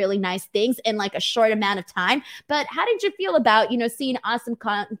lot of really nice things in like a short amount of time. But how did you feel about, seeing Awesome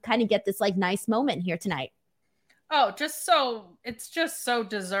Kong kind of get this like nice moment here tonight? Oh, it's just so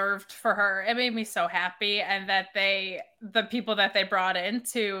deserved for her. It made me so happy. And that the people that they brought in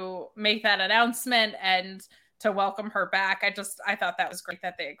to make that announcement and to welcome her back. I thought that was great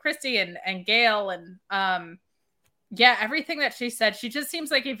that they had Christy and Gail and yeah, everything that she said. She just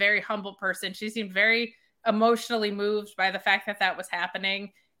seems like a very humble person. She seemed very emotionally moved by the fact that that was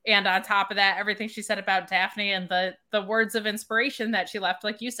happening. And on top of that, everything she said about Daphne and the words of inspiration that she left,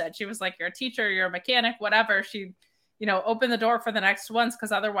 like you said, she was like, you're a teacher, you're a mechanic, whatever. She, you know, opened the door for the next ones,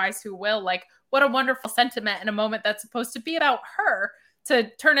 because otherwise who will? Like, what a wonderful sentiment in a moment that's supposed to be about her, to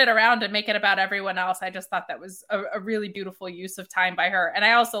turn it around and make it about everyone else. I just thought that was a really beautiful use of time by her. And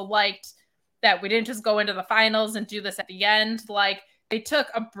I also liked that we didn't just go into the finals and do this at the end. Like, they took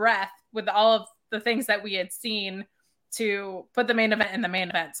a breath with all of the things that we had seen to put the main event in the main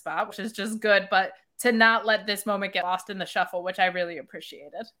event spot, which is just good, but to not let this moment get lost in the shuffle, which I really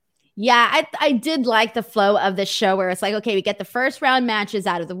appreciated. Yeah, I did like the flow of the show where it's like, okay, we get the first round matches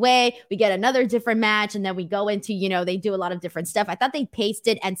out of the way, we get another different match, and then we go into, you know, they do a lot of different stuff. I thought they paced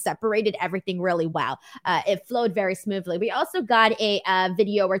it and separated everything really well. It flowed very smoothly. We also got a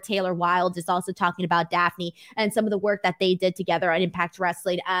video where Taylor Wilde is also talking about Daphne and some of the work that they did together on Impact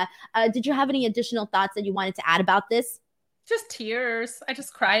Wrestling. Did you have any additional thoughts that you wanted to add about this? Just tears. I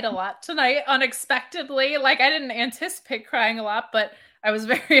just cried a lot tonight, unexpectedly. Like, I didn't anticipate crying a lot, but I was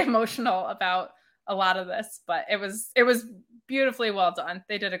very emotional about a lot of this, but it was beautifully well done.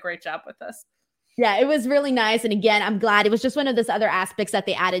 They did a great job with this. Yeah, it was really nice. And again, I'm glad it was just one of those other aspects that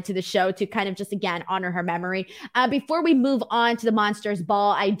they added to the show to kind of just, again, honor her memory. Before we move on to the Monsters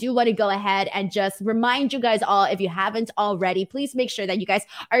Ball, I do want to go ahead and just remind you guys all, if you haven't already, please make sure that you guys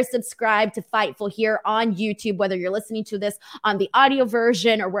are subscribed to Fightful here on YouTube, whether you're listening to this on the audio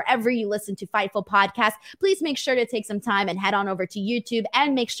version or wherever you listen to Fightful podcast. Please make sure to take some time and head on over to YouTube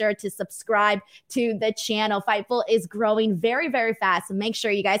and make sure to subscribe to the channel. Fightful is growing very, very fast. So make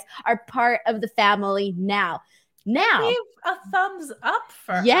sure you guys are part of the family now. Give a thumbs up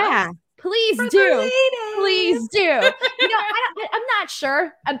for us. Please do. Please do. You know, I'm not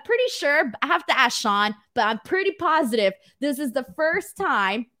sure. I'm pretty sure. I have to ask Sean, but I'm pretty positive this is the first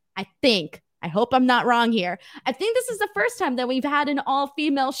time, I hope I'm not wrong here. I think this is the first time that we've had an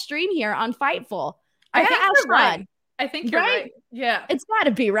all-female stream here on Fightful. I gotta ask Sean. Right. I think you're right. Yeah. It's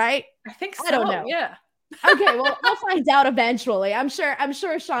gotta be, right? I think so. I don't know. Yeah. Okay, well, we'll find out eventually. I'm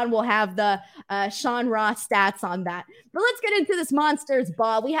sure Sean will have the Sean Ross stats on that. But let's get into this Monsters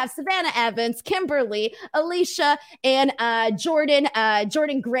Ball. We have Savannah Evans, Kimberly, Alicia, and Jordan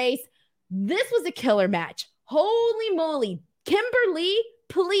Grace. This was a killer match. Holy moly. Kimberly,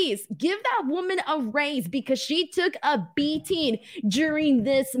 please give that woman a raise because she took a beating during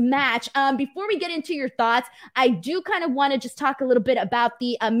this match. Before we get into your thoughts, I do kind of want to just talk a little bit about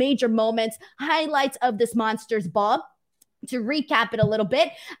the major moments, highlights of this Monsters Ball. To recap it a little bit,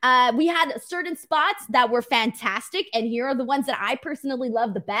 we had certain spots that were fantastic, and here are the ones that I personally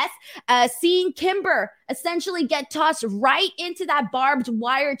love the best. Seeing Kimber essentially get tossed right into that barbed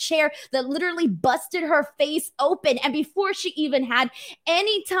wire chair that literally busted her face open, and before she even had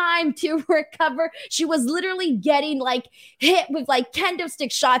any time to recover, she was literally getting like hit with like kendo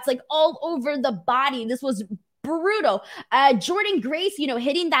stick shots like all over the body. This was brutal. Jordan Grace, you know,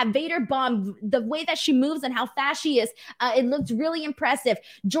 hitting that Vader bomb, the way that she moves and how fast she is, it looked really impressive.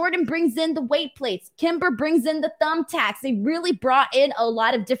 Jordan brings in the weight plates. Kimber brings in the thumbtacks. They really brought in a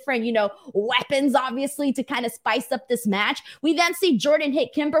lot of different, you know, weapons, obviously, to kind of spice up this match. We then see Jordan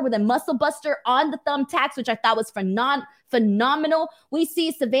hit Kimber with a muscle buster on the thumbtacks, which I thought was phenomenal. We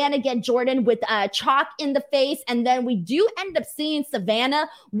see Savannah get Jordan with chalk in the face, and then we do end up seeing Savannah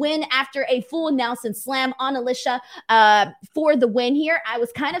win after a full Nelson slam on Alicia for the win here. I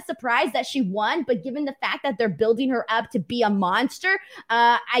was kind of surprised that she won, but given the fact that they're building her up to be a monster,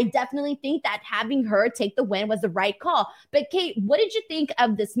 I definitely think that having her take the win was the right call. But Kate, what did you think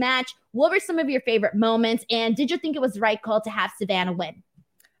of this match? What were some of your favorite moments, and did you think it was the right call to have Savannah win?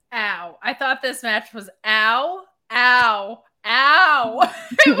 Ow. I thought this match was ow.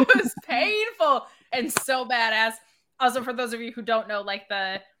 It was painful and so badass. Also, for those of you who don't know, like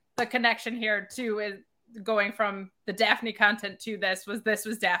the connection here too is going from the Daphne content to this was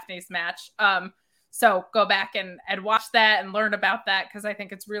Daphne's match. So go back and watch that and learn about that because I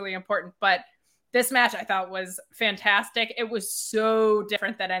think it's really important. But this match I thought was fantastic. It was so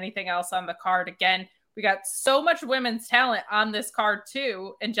different than anything else on the card. Again, we got so much women's talent on this card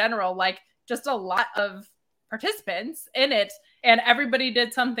too in general, like just a lot of participants in it, and everybody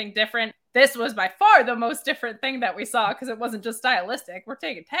did something different. This was by far the most different thing that we saw because it wasn't just stylistic. We're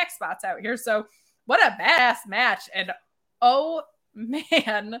taking tag spots out here. So what a badass match. And oh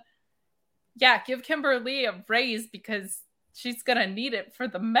man, yeah, give Kimberly a raise because she's gonna need it for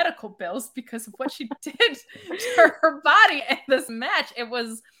the medical bills because of what she did to her body in this match. It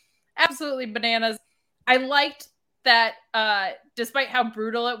was absolutely bananas. I liked that despite how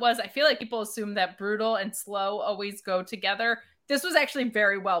brutal it was, I feel like people assume that brutal and slow always go together. This was actually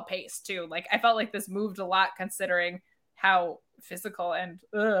very well paced too. Like I felt like this moved a lot considering how physical and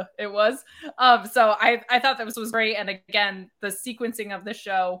it was. So I thought that was great. And again, the sequencing of the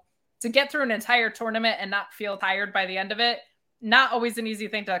show to get through an entire tournament and not feel tired by the end of it, not always an easy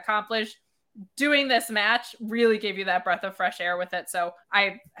thing to accomplish. Doing this match really gave you that breath of fresh air with it. So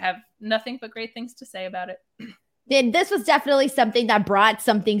I have nothing but great things to say about it. This was definitely something that brought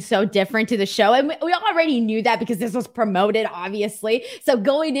something so different to the show. And we already knew that because this was promoted, obviously. So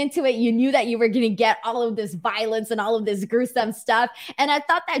going into it, you knew that you were going to get all of this violence and all of this gruesome stuff. And I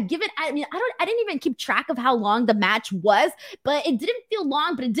thought that I didn't even keep track of how long the match was, but it didn't feel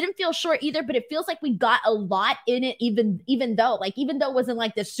long, but it didn't feel short either. But it feels like we got a lot in it, even though it wasn't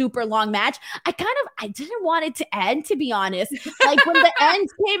like this super long match. I didn't want it to end, to be honest. Like when the end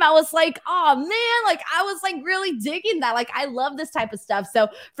came, I was like, oh man, like I was like really digging that. Like I love this type of stuff. So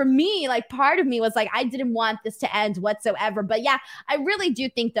for me, like part of me was like, I didn't want this to end whatsoever. But yeah, I really do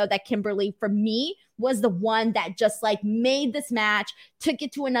think though that Kimberly for me was the one that just like made this match, took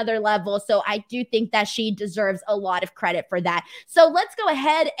it to another level. So I do think that she deserves a lot of credit for that. So let's go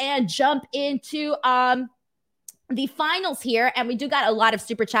ahead and jump into the finals here, and we do got a lot of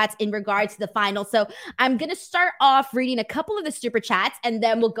super chats in regards to the finals. So I'm going to start off reading a couple of the super chats, and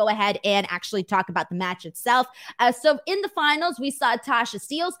then we'll go ahead and actually talk about the match itself. So in the finals, we saw Tasha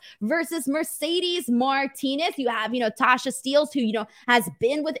Steelz versus Mercedes Martinez. You have, Tasha Steelz, who, has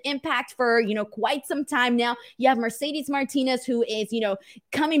been with Impact for, quite some time now. You have Mercedes Martinez, who is,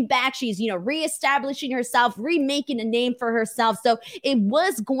 coming back. She's, reestablishing herself, remaking a name for herself. So it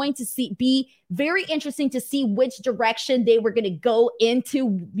was going to be very interesting to see which direction they were going to go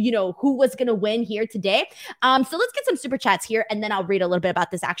into, who was going to win here today. So let's get some super chats here, and then I'll read a little bit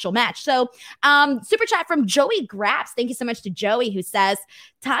about this actual match. So super chat from Joey Graps. Thank you so much to Joey, who says,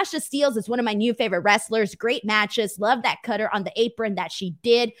 Tasha Steelz is one of my new favorite wrestlers. Great matches. Love that cutter on the apron that she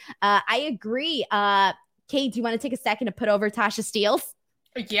did. I agree. Kate, do you want to take a second to put over Tasha Steelz?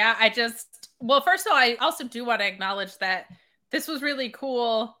 Yeah, first of all, I also do want to acknowledge that this was really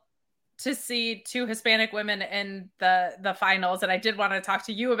cool to see two Hispanic women in the finals. And I did want to talk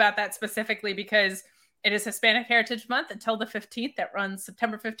to you about that specifically because it is Hispanic Heritage Month until the 15th. That runs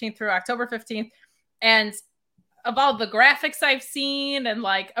September 15th through October 15th. And of all the graphics I've seen and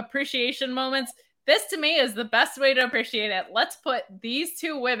like appreciation moments, this to me is the best way to appreciate it. Let's put these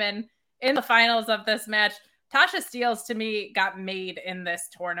two women in the finals of this match. Tasha Steelz to me got made in this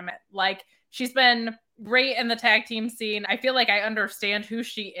tournament. Like she's been great in the tag team scene. I feel like I understand who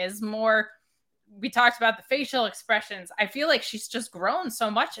she is more. We talked about the facial expressions. I feel like she's just grown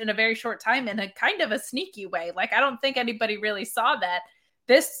so much in a very short time in a kind of a sneaky way. Like, I don't think anybody really saw that.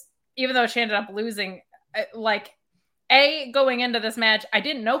 This, even though she ended up losing, going into this match, I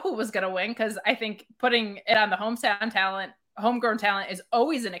didn't know who was going to win because I think putting it on the homegrown talent is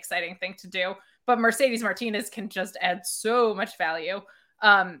always an exciting thing to do. But Mercedes Martinez can just add so much value.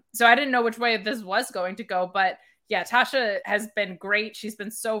 So I didn't know which way this was going to go, but yeah, Tasha has been great. She's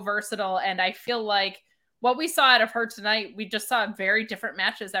been so versatile. And I feel like what we saw out of her tonight, we just saw very different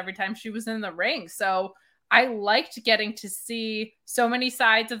matches every time she was in the ring. So I liked getting to see so many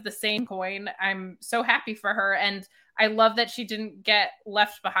sides of the same coin. I'm so happy for her. And I love that she didn't get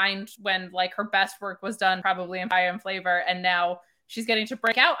left behind when like her best work was done, probably in Fire and Flavor. And now she's getting to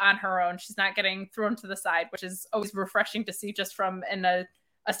break out on her own. She's not getting thrown to the side, which is always refreshing to see just from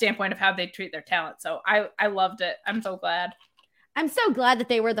a standpoint of how they treat their talent. So I loved it. I'm so glad. I'm so glad that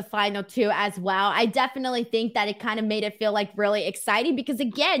they were the final two as well. I definitely think that it kind of made it feel like really exciting because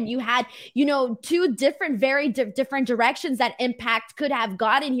again, you had, two different, very different directions that Impact could have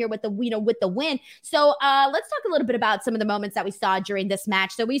gotten here with the win. So let's talk a little bit about some of the moments that we saw during this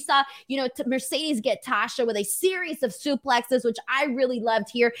match. So we saw, Mercedes get Tasha with a series of suplexes, which I really loved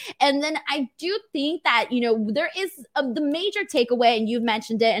here. And then I do think that, there is the major takeaway, and you've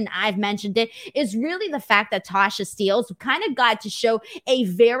mentioned it and I've mentioned it, is really the fact that Tasha Steelz kind of got to show a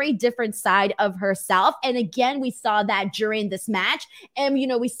very different side of herself. And again, we saw that during this match. And,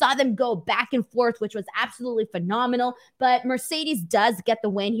 we saw them go back and forth, which was absolutely phenomenal. But Mercedes does get the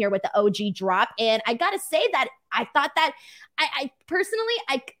win here with the OG drop. And I got to say that I thought that I personally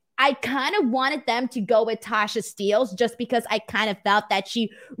kind of wanted them to go with Tasha Steelz just because I kind of felt that she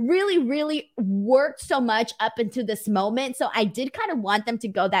really, really worked so much up into this moment. So I did kind of want them to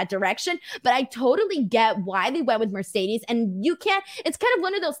go that direction, but I totally get why they went with Mercedes. And it's kind of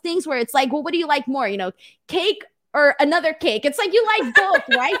one of those things where it's like, well, what do you like more? Cake or another cake. It's like you like both,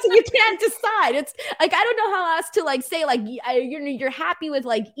 right? So you can't decide. It's like I don't know how else to like say like you're happy with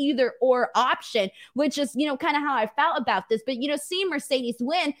like either or option, which is kind of how I felt about this. But seeing Mercedes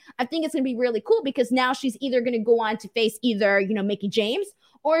win, I think it's gonna be really cool because now she's either gonna go on to face either Mickie James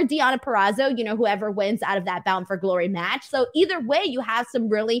or Deonna Purrazzo, whoever wins out of that Bound for Glory match. So either way, you have some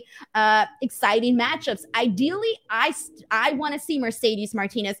really exciting matchups. Ideally, I want to see Mercedes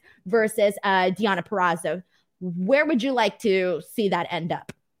Martinez versus Deonna Purrazzo. Where would you like to see that end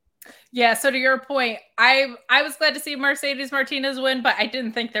up? Yeah, so to your point, I was glad to see Mercedes Martinez win, but I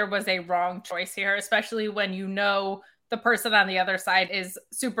didn't think there was a wrong choice here, especially when the person on the other side is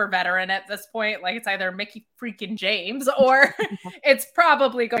super veteran at this point. Like it's either Mickie freaking James or it's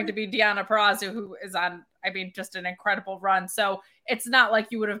probably going to be Deonna Purrazzo, who is on, just an incredible run. So it's not like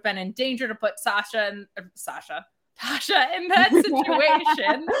you would have been in danger to put Tasha in that situation. Sasha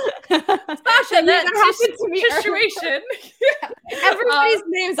in that situation. Everybody's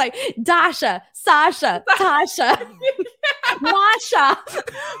name's like Dasha, Sasha, Tasha, Masha.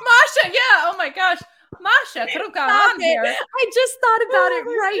 Yeah. Oh my gosh. Masha could have gone on here. I just thought about it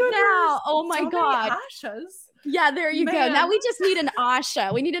right now. Oh my God. Ashas. Yeah, there you go. Now we just need an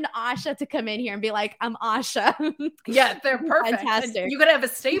Asha. We need an Asha to come in here and be like, I'm Asha. Yeah, they're perfect. Fantastic. And you could have a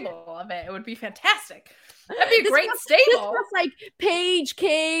stable of it. It would be fantastic. That'd be a great stable. This was like Paige,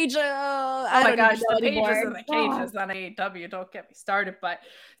 Cage. Oh my gosh, the Pages and the Cages on AEW. Don't get me started. But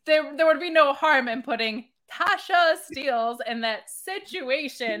there would be no harm in putting Tasha Steelz in that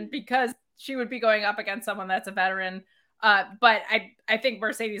situation because she would be going up against someone that's a veteran. But I think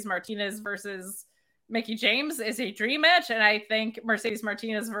Mercedes Martinez versus Mickie James is a dream match, and I think Mercedes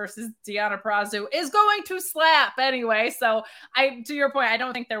Martinez versus Deonna Purrazzo is going to slap anyway. So to your point, I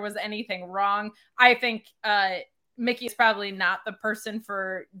don't think there was anything wrong. I think Mickie is probably not the person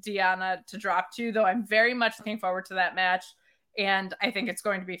for Deonna to drop to, though I'm very much looking forward to that match, and I think it's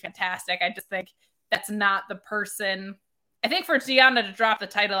going to be fantastic. I just think that's not the person. I think for Deonna to drop the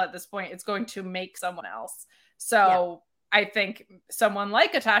title at this point, it's going to make someone else. So I think someone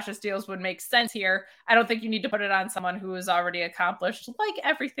like Tasha Steelz would make sense here. I don't think you need to put it on someone who is already accomplished, like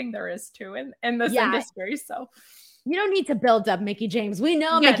everything there is to in this industry. So you don't need to build up Mickie James. We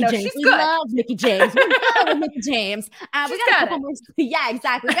know Mickie James. We love Mickie James. We love Mickie James. We got a couple more. Yeah,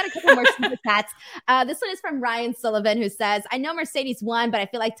 exactly. We got a couple more super chats. This one is from Ryan Sullivan, who says, I know Mercedes won, but I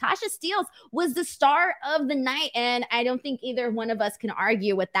feel like Tasha Steelz was the star of the night. And I don't think either one of us can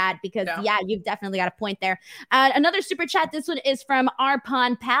argue with that because, you've definitely got a point there. Another super chat. This one is from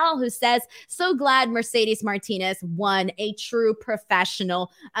Arpon Pal, who says, so glad Mercedes Martinez won, a true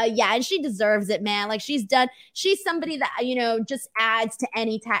professional. And she deserves it, man. Like she's somebody that, just adds to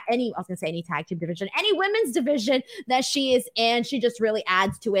any tag team division, any women's division that she is in. She just really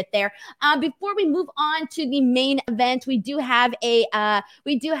adds to it there. Before we move on to the main event, we do have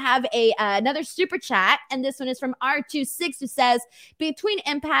another super chat. And this one is from R26, who says, between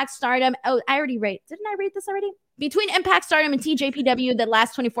Impact, Stardom. Oh, didn't I read this already? Between Impact, Stardom, and TJPW, the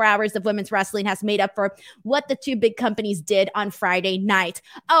last 24 hours of women's wrestling has made up for what the two big companies did on Friday night.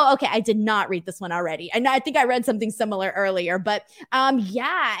 Oh, okay. I did not read this one already. And I think I read something similar earlier. But and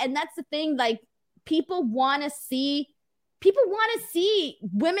that's the thing. Like people want to see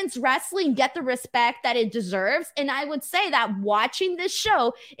women's wrestling get the respect that it deserves. And I would say that watching this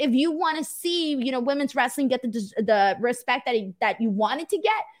show, if you want to see, women's wrestling get the respect that you wanted to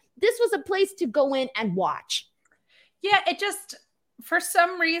get, this was a place to go in and watch. Yeah, it just, for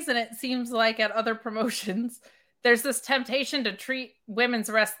some reason, it seems like at other promotions, there's this temptation to treat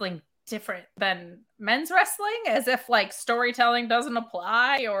women's wrestling different than men's wrestling, as if like storytelling doesn't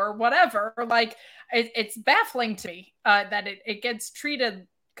apply or whatever. Like it's baffling to me that it gets treated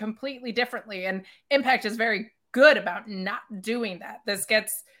completely differently. And Impact is very good about not doing that. This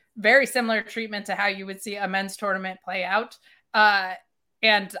gets very similar treatment to how you would see a men's tournament play out.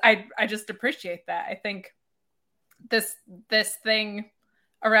 And I just appreciate that. I think this thing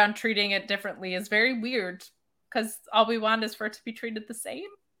around treating it differently is very weird because all we want is for it to be treated the same.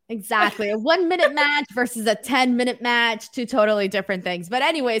 Exactly. A 1 minute match versus a 10-minute match, two totally different things. But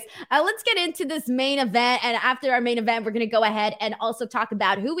anyways, let's get into this main event. And after our main event, we're going to go ahead and also talk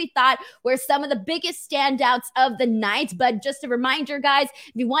about who we thought were some of the biggest standouts of the night. But just a reminder, guys,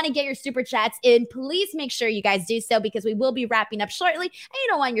 if you want to get your super chats in, please make sure you guys do so because we will be wrapping up shortly. And you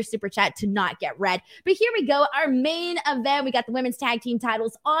don't want your super chat to not get read. But here we go. Our main event, we got the women's tag team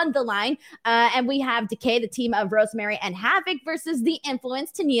titles on the line. And we have Decay, the team of Rosemary and Havoc versus The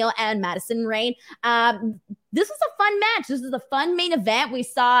Influence, Tenille and Madison Rayne. this was a fun match. This was a fun main event. We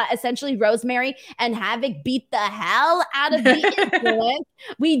saw essentially Rosemary and Havoc beat the hell out of the Influence.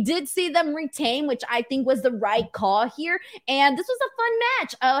 We did see them retain, which I think was the right call here. And this was a fun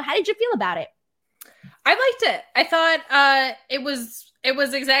match. How did you feel about it? I liked it. I thought it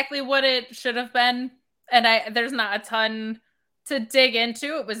was exactly what it should have been. And there's not a ton to dig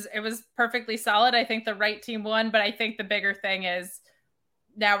into. It was perfectly solid. I think the right team won, but I think the bigger thing is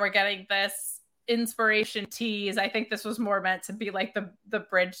now we're getting this inspiration tease. I think this was more meant to be like the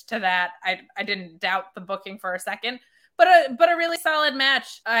bridge to that. I didn't doubt the booking for a second, but a really solid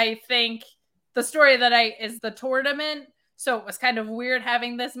match. I think the story that is the tournament. So it was kind of weird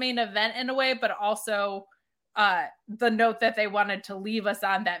having this main event in a way, but also the note that they wanted to leave us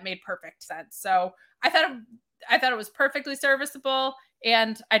on that made perfect sense. So I thought it was perfectly serviceable,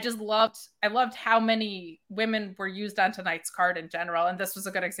 and I loved how many women were used on tonight's card in general, and this was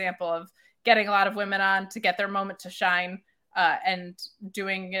a good example of getting a lot of women on to get their moment to shine, and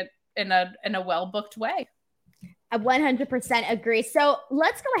doing it in a well-booked way. I 100% agree. So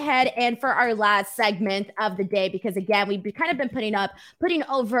let's go ahead and for our last segment of the day, because again, we've kind of been putting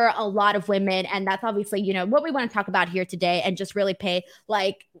over a lot of women. And that's obviously, what we want to talk about here today and just really pay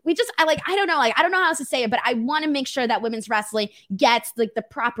I don't know how else to say it, but I want to make sure that women's wrestling gets like the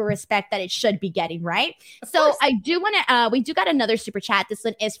proper respect that it should be getting. Right. So I do want to, we do got another super chat. This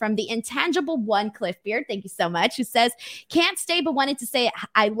one is from the Intangible One Cliff Beard. Thank you so much. Who says, can't stay, but wanted to say,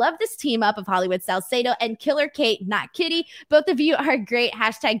 I love this team up of Hollywood Salcedo and Killer Kate, not Kitty. Both of you are great.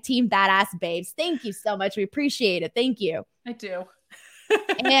 # team badass babes. Thank you so much. We appreciate it. Thank you. I do.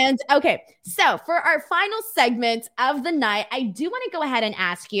 And okay, so for our final segment of the night, I do want to go ahead and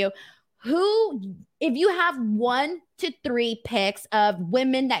ask you if you have 1 to 3 picks of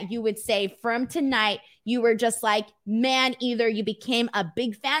women that you would say from tonight, you were just like, man, either you became a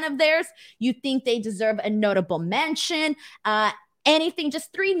big fan of theirs, you think they deserve a notable mention, anything,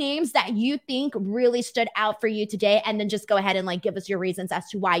 just 3 names that you think really stood out for you today, and then just go ahead and give us your reasons as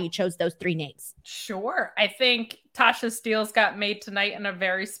to why you chose those 3 names. Sure. I think Tasha Steelz got made tonight in a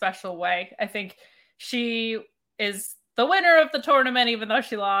very special way. I think she is the winner of the tournament, even though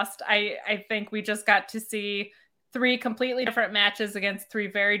she lost. I think we just got to see 3 completely different matches against 3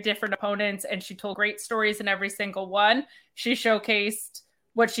 very different opponents, and she told great stories in every single one. She showcased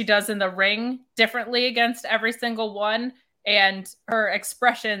what she does in the ring differently against every single one. And her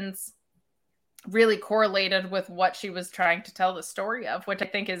expressions really correlated with what she was trying to tell the story of, which I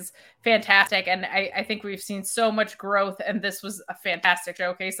think is fantastic. And I think we've seen so much growth, and this was a fantastic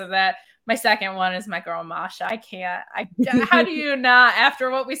showcase of that. My second one is my girl, Masha. How do you not,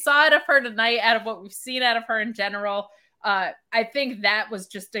 after what we saw out of her tonight, out of what we've seen out of her in general, I think that was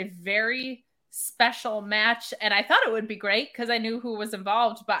just a very special match. And I thought it would be great because I knew who was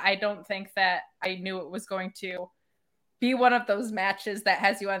involved, but I don't think that I knew it was going to be one of those matches that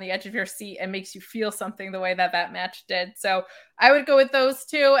has you on the edge of your seat and makes you feel something the way that match did. So I would go with those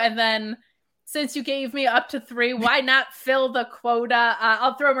 2. And then since you gave me up to 3, why not fill the quota?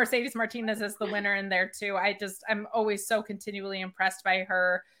 I'll throw Mercedes Martinez as the winner in there too. I'm always so continually impressed by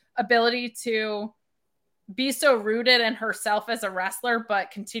her ability to be so rooted in herself as a wrestler,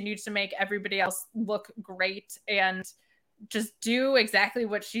 but continue to make everybody else look great and just do exactly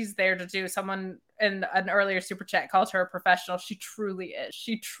what she's there to do. Someone in an earlier super chat called her a professional. She truly is.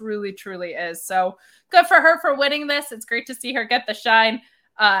 She truly, truly is. So good for her for winning this. It's great to see her get the shine.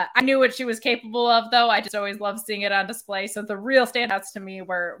 I knew what she was capable of, though. I just always love seeing it on display. So the real standouts to me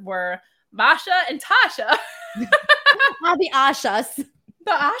were Masha and Tasha. All the Ashas.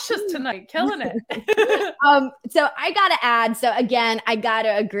 The Ashas tonight, killing it. So I gotta add. So again, I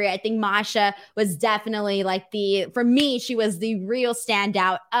gotta agree. I think Masha was definitely for me, she was the real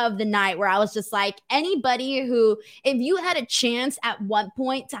standout of the night. Where I was just like, anybody who, if you had a chance at one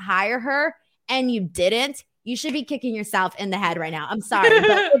point to hire her and you didn't, you should be kicking yourself in the head right now. I'm sorry.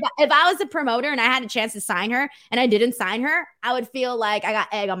 But if I was a promoter and I had a chance to sign her and I didn't sign her, I would feel like I got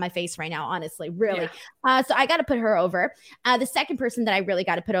egg on my face right now, honestly, really. Yeah. So I got to put her over. The second person that I really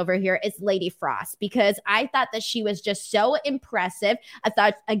got to put over here is Lady Frost, because I thought that she was just so impressive. I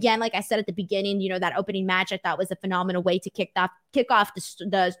thought, again, like I said at the beginning, that opening match I thought was a phenomenal way to kick off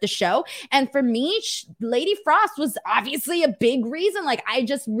the show. And for me, Lady Frost was obviously a big reason. I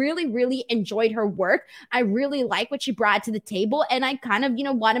just really, really enjoyed her work. I really like what she brought to the table, and I kind of,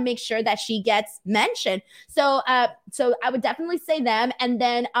 want to make sure that she gets mentioned. So I would definitely say them. And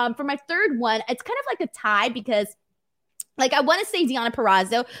then for my third one, it's kind of like a tie, because Like, I want to say Deonna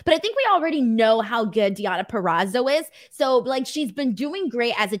Purrazzo, but I think we already know how good Deonna Purrazzo is. So, like, she's been doing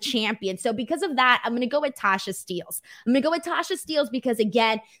great as a champion. So, because of that, I'm going to go with Tasha Steelz. I'm going to go with Tasha Steelz because,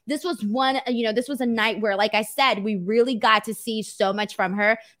 again, this was this was a night where, like I said, we really got to see so much from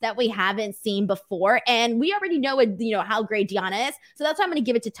her that we haven't seen before. And we already know, how great Deonna is. So, that's why I'm going to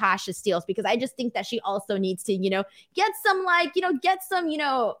give it to Tasha Steelz, because I just think that she also needs to, get some,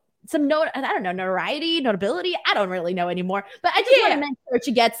 some notoriety, notability. I don't really know anymore, but I just want to make sure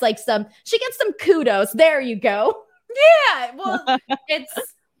she gets some kudos. There you go. Yeah. Well, it's,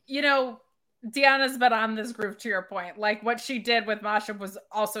 Deonna's been on this groove, to your point. Like, what she did with Masha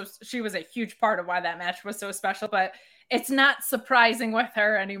she was a huge part of why that match was so special, but it's not surprising with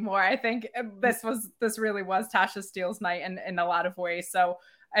her anymore. I think this really was Tasha Steelz night in a lot of ways. So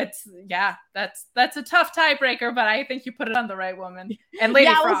that's a tough tiebreaker, but I think you put it on the right woman. And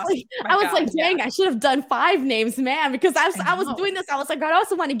Lady Frost. I was like, dang, I should have done 5 names, man, because I was doing this. I was like, I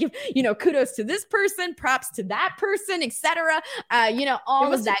also want to give, kudos to this person, props to that person, etc.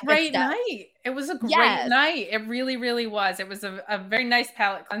 All of that great night. It was a great night. It really, really was. It was a very nice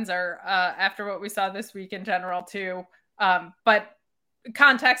palate cleanser after what we saw this week in general too. But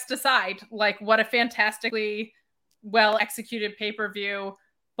context aside, like, what a fantastically well executed pay-per-view,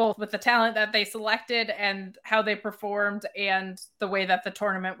 both with the talent that they selected and how they performed and the way that the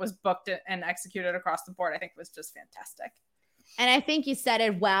tournament was booked and executed across the board. I think was just fantastic. And I think you said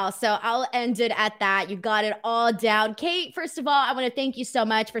it well. So I'll end it at that. You got it all down. Kate, first of all, I want to thank you so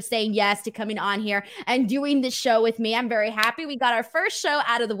much for saying yes to coming on here and doing this show with me. I'm very happy. We got our first show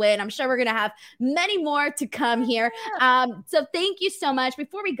out of the way, and I'm sure we're going to have many more to come here. So thank you so much.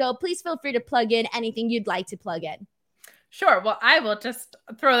 Before we go, please feel free to plug in anything you'd like to plug in. Sure. Well, I will just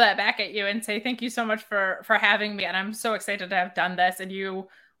throw that back at you and say thank you so much for having me. And I'm so excited to have done this, and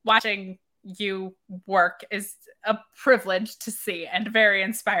watching you work is a privilege to see and very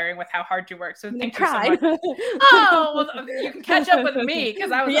inspiring with how hard you work. So thank you so much. Oh, well, you can catch up with me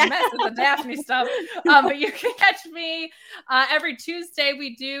because I was a mess with the Daphne stuff. But you can catch me every Tuesday.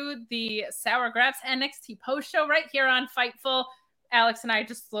 We do the Sour Grapes NXT post show right here on Fightful. Alex and I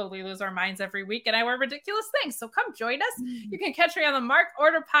just slowly lose our minds every week, and I wear ridiculous things. So come join us. You can catch me on the Mark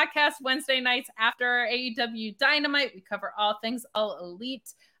Order podcast Wednesday nights after AEW Dynamite. We cover all things All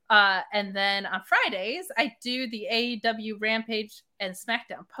Elite. And then on Fridays, I do the AEW Rampage and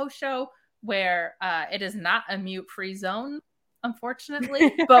SmackDown post show, where it is not a mute-free zone,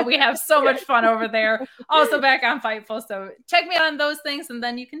 unfortunately, but we have so much fun over there. Also back on Fightful. So check me out on those things, and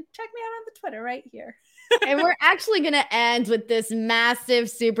then you can check me out on the Twitter right here. And we're actually going to end with this massive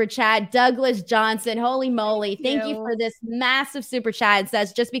super chat. Douglas Johnson, holy moly. Thank you for this massive super chat. It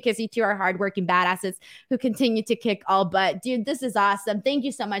says, just because you two are hardworking badasses who continue to kick all butt. Dude, this is awesome. Thank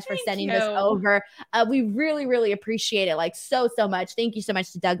you so much for sending this over. We really, really appreciate it. Like, so much. Thank you so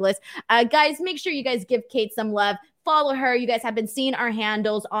much to Douglas. Guys, make sure you guys give Kate some love. Follow her. You guys have been seeing our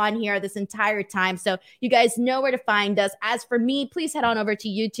handles on here this entire time, so you guys know where to find us. As for me, please head on over to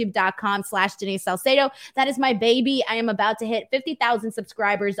youtube.com/Denise Salcedo. That is my baby. I am about to hit 50,000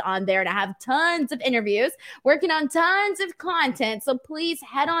 subscribers on there, and I have tons of interviews, working on tons of content. So please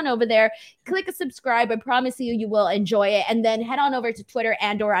head on over there, click a subscribe. I promise you will enjoy it. And then head on over to Twitter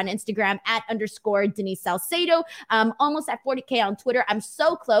and/or on Instagram @_Denise Salcedo. Almost at 40K on Twitter. I'm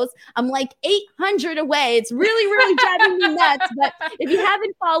so close. I'm like 800 away. It's really driving me nuts. But if you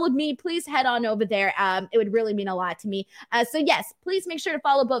haven't followed me, please head on over there. It would really mean a lot to me. So yes, please make sure to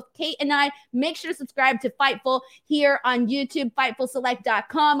follow both Kate and I. Make sure to subscribe to Fightful here on YouTube,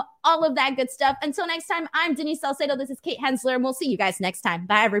 FightfulSelect.com, all of that good stuff. Until next time, I'm Denise Salcedo. This is Kate Hensler, and we'll see you guys next time.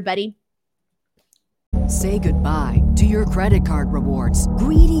 Bye, everybody. Say goodbye to your credit card rewards.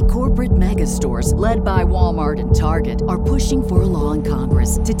 Greedy corporate mega stores, led by Walmart and Target, are pushing for a law in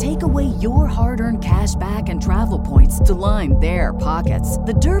Congress to take away your hard-earned cash back and travel points to line their pockets.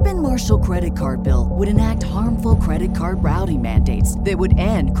 The Durbin-Marshall credit card bill would enact harmful credit card routing mandates that would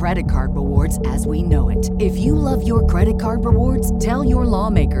end credit card rewards as we know it. If you love your credit card rewards, tell your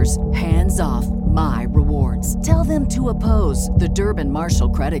lawmakers, hands off my rewards. Tell them to oppose the Durbin-Marshall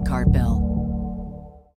credit card bill.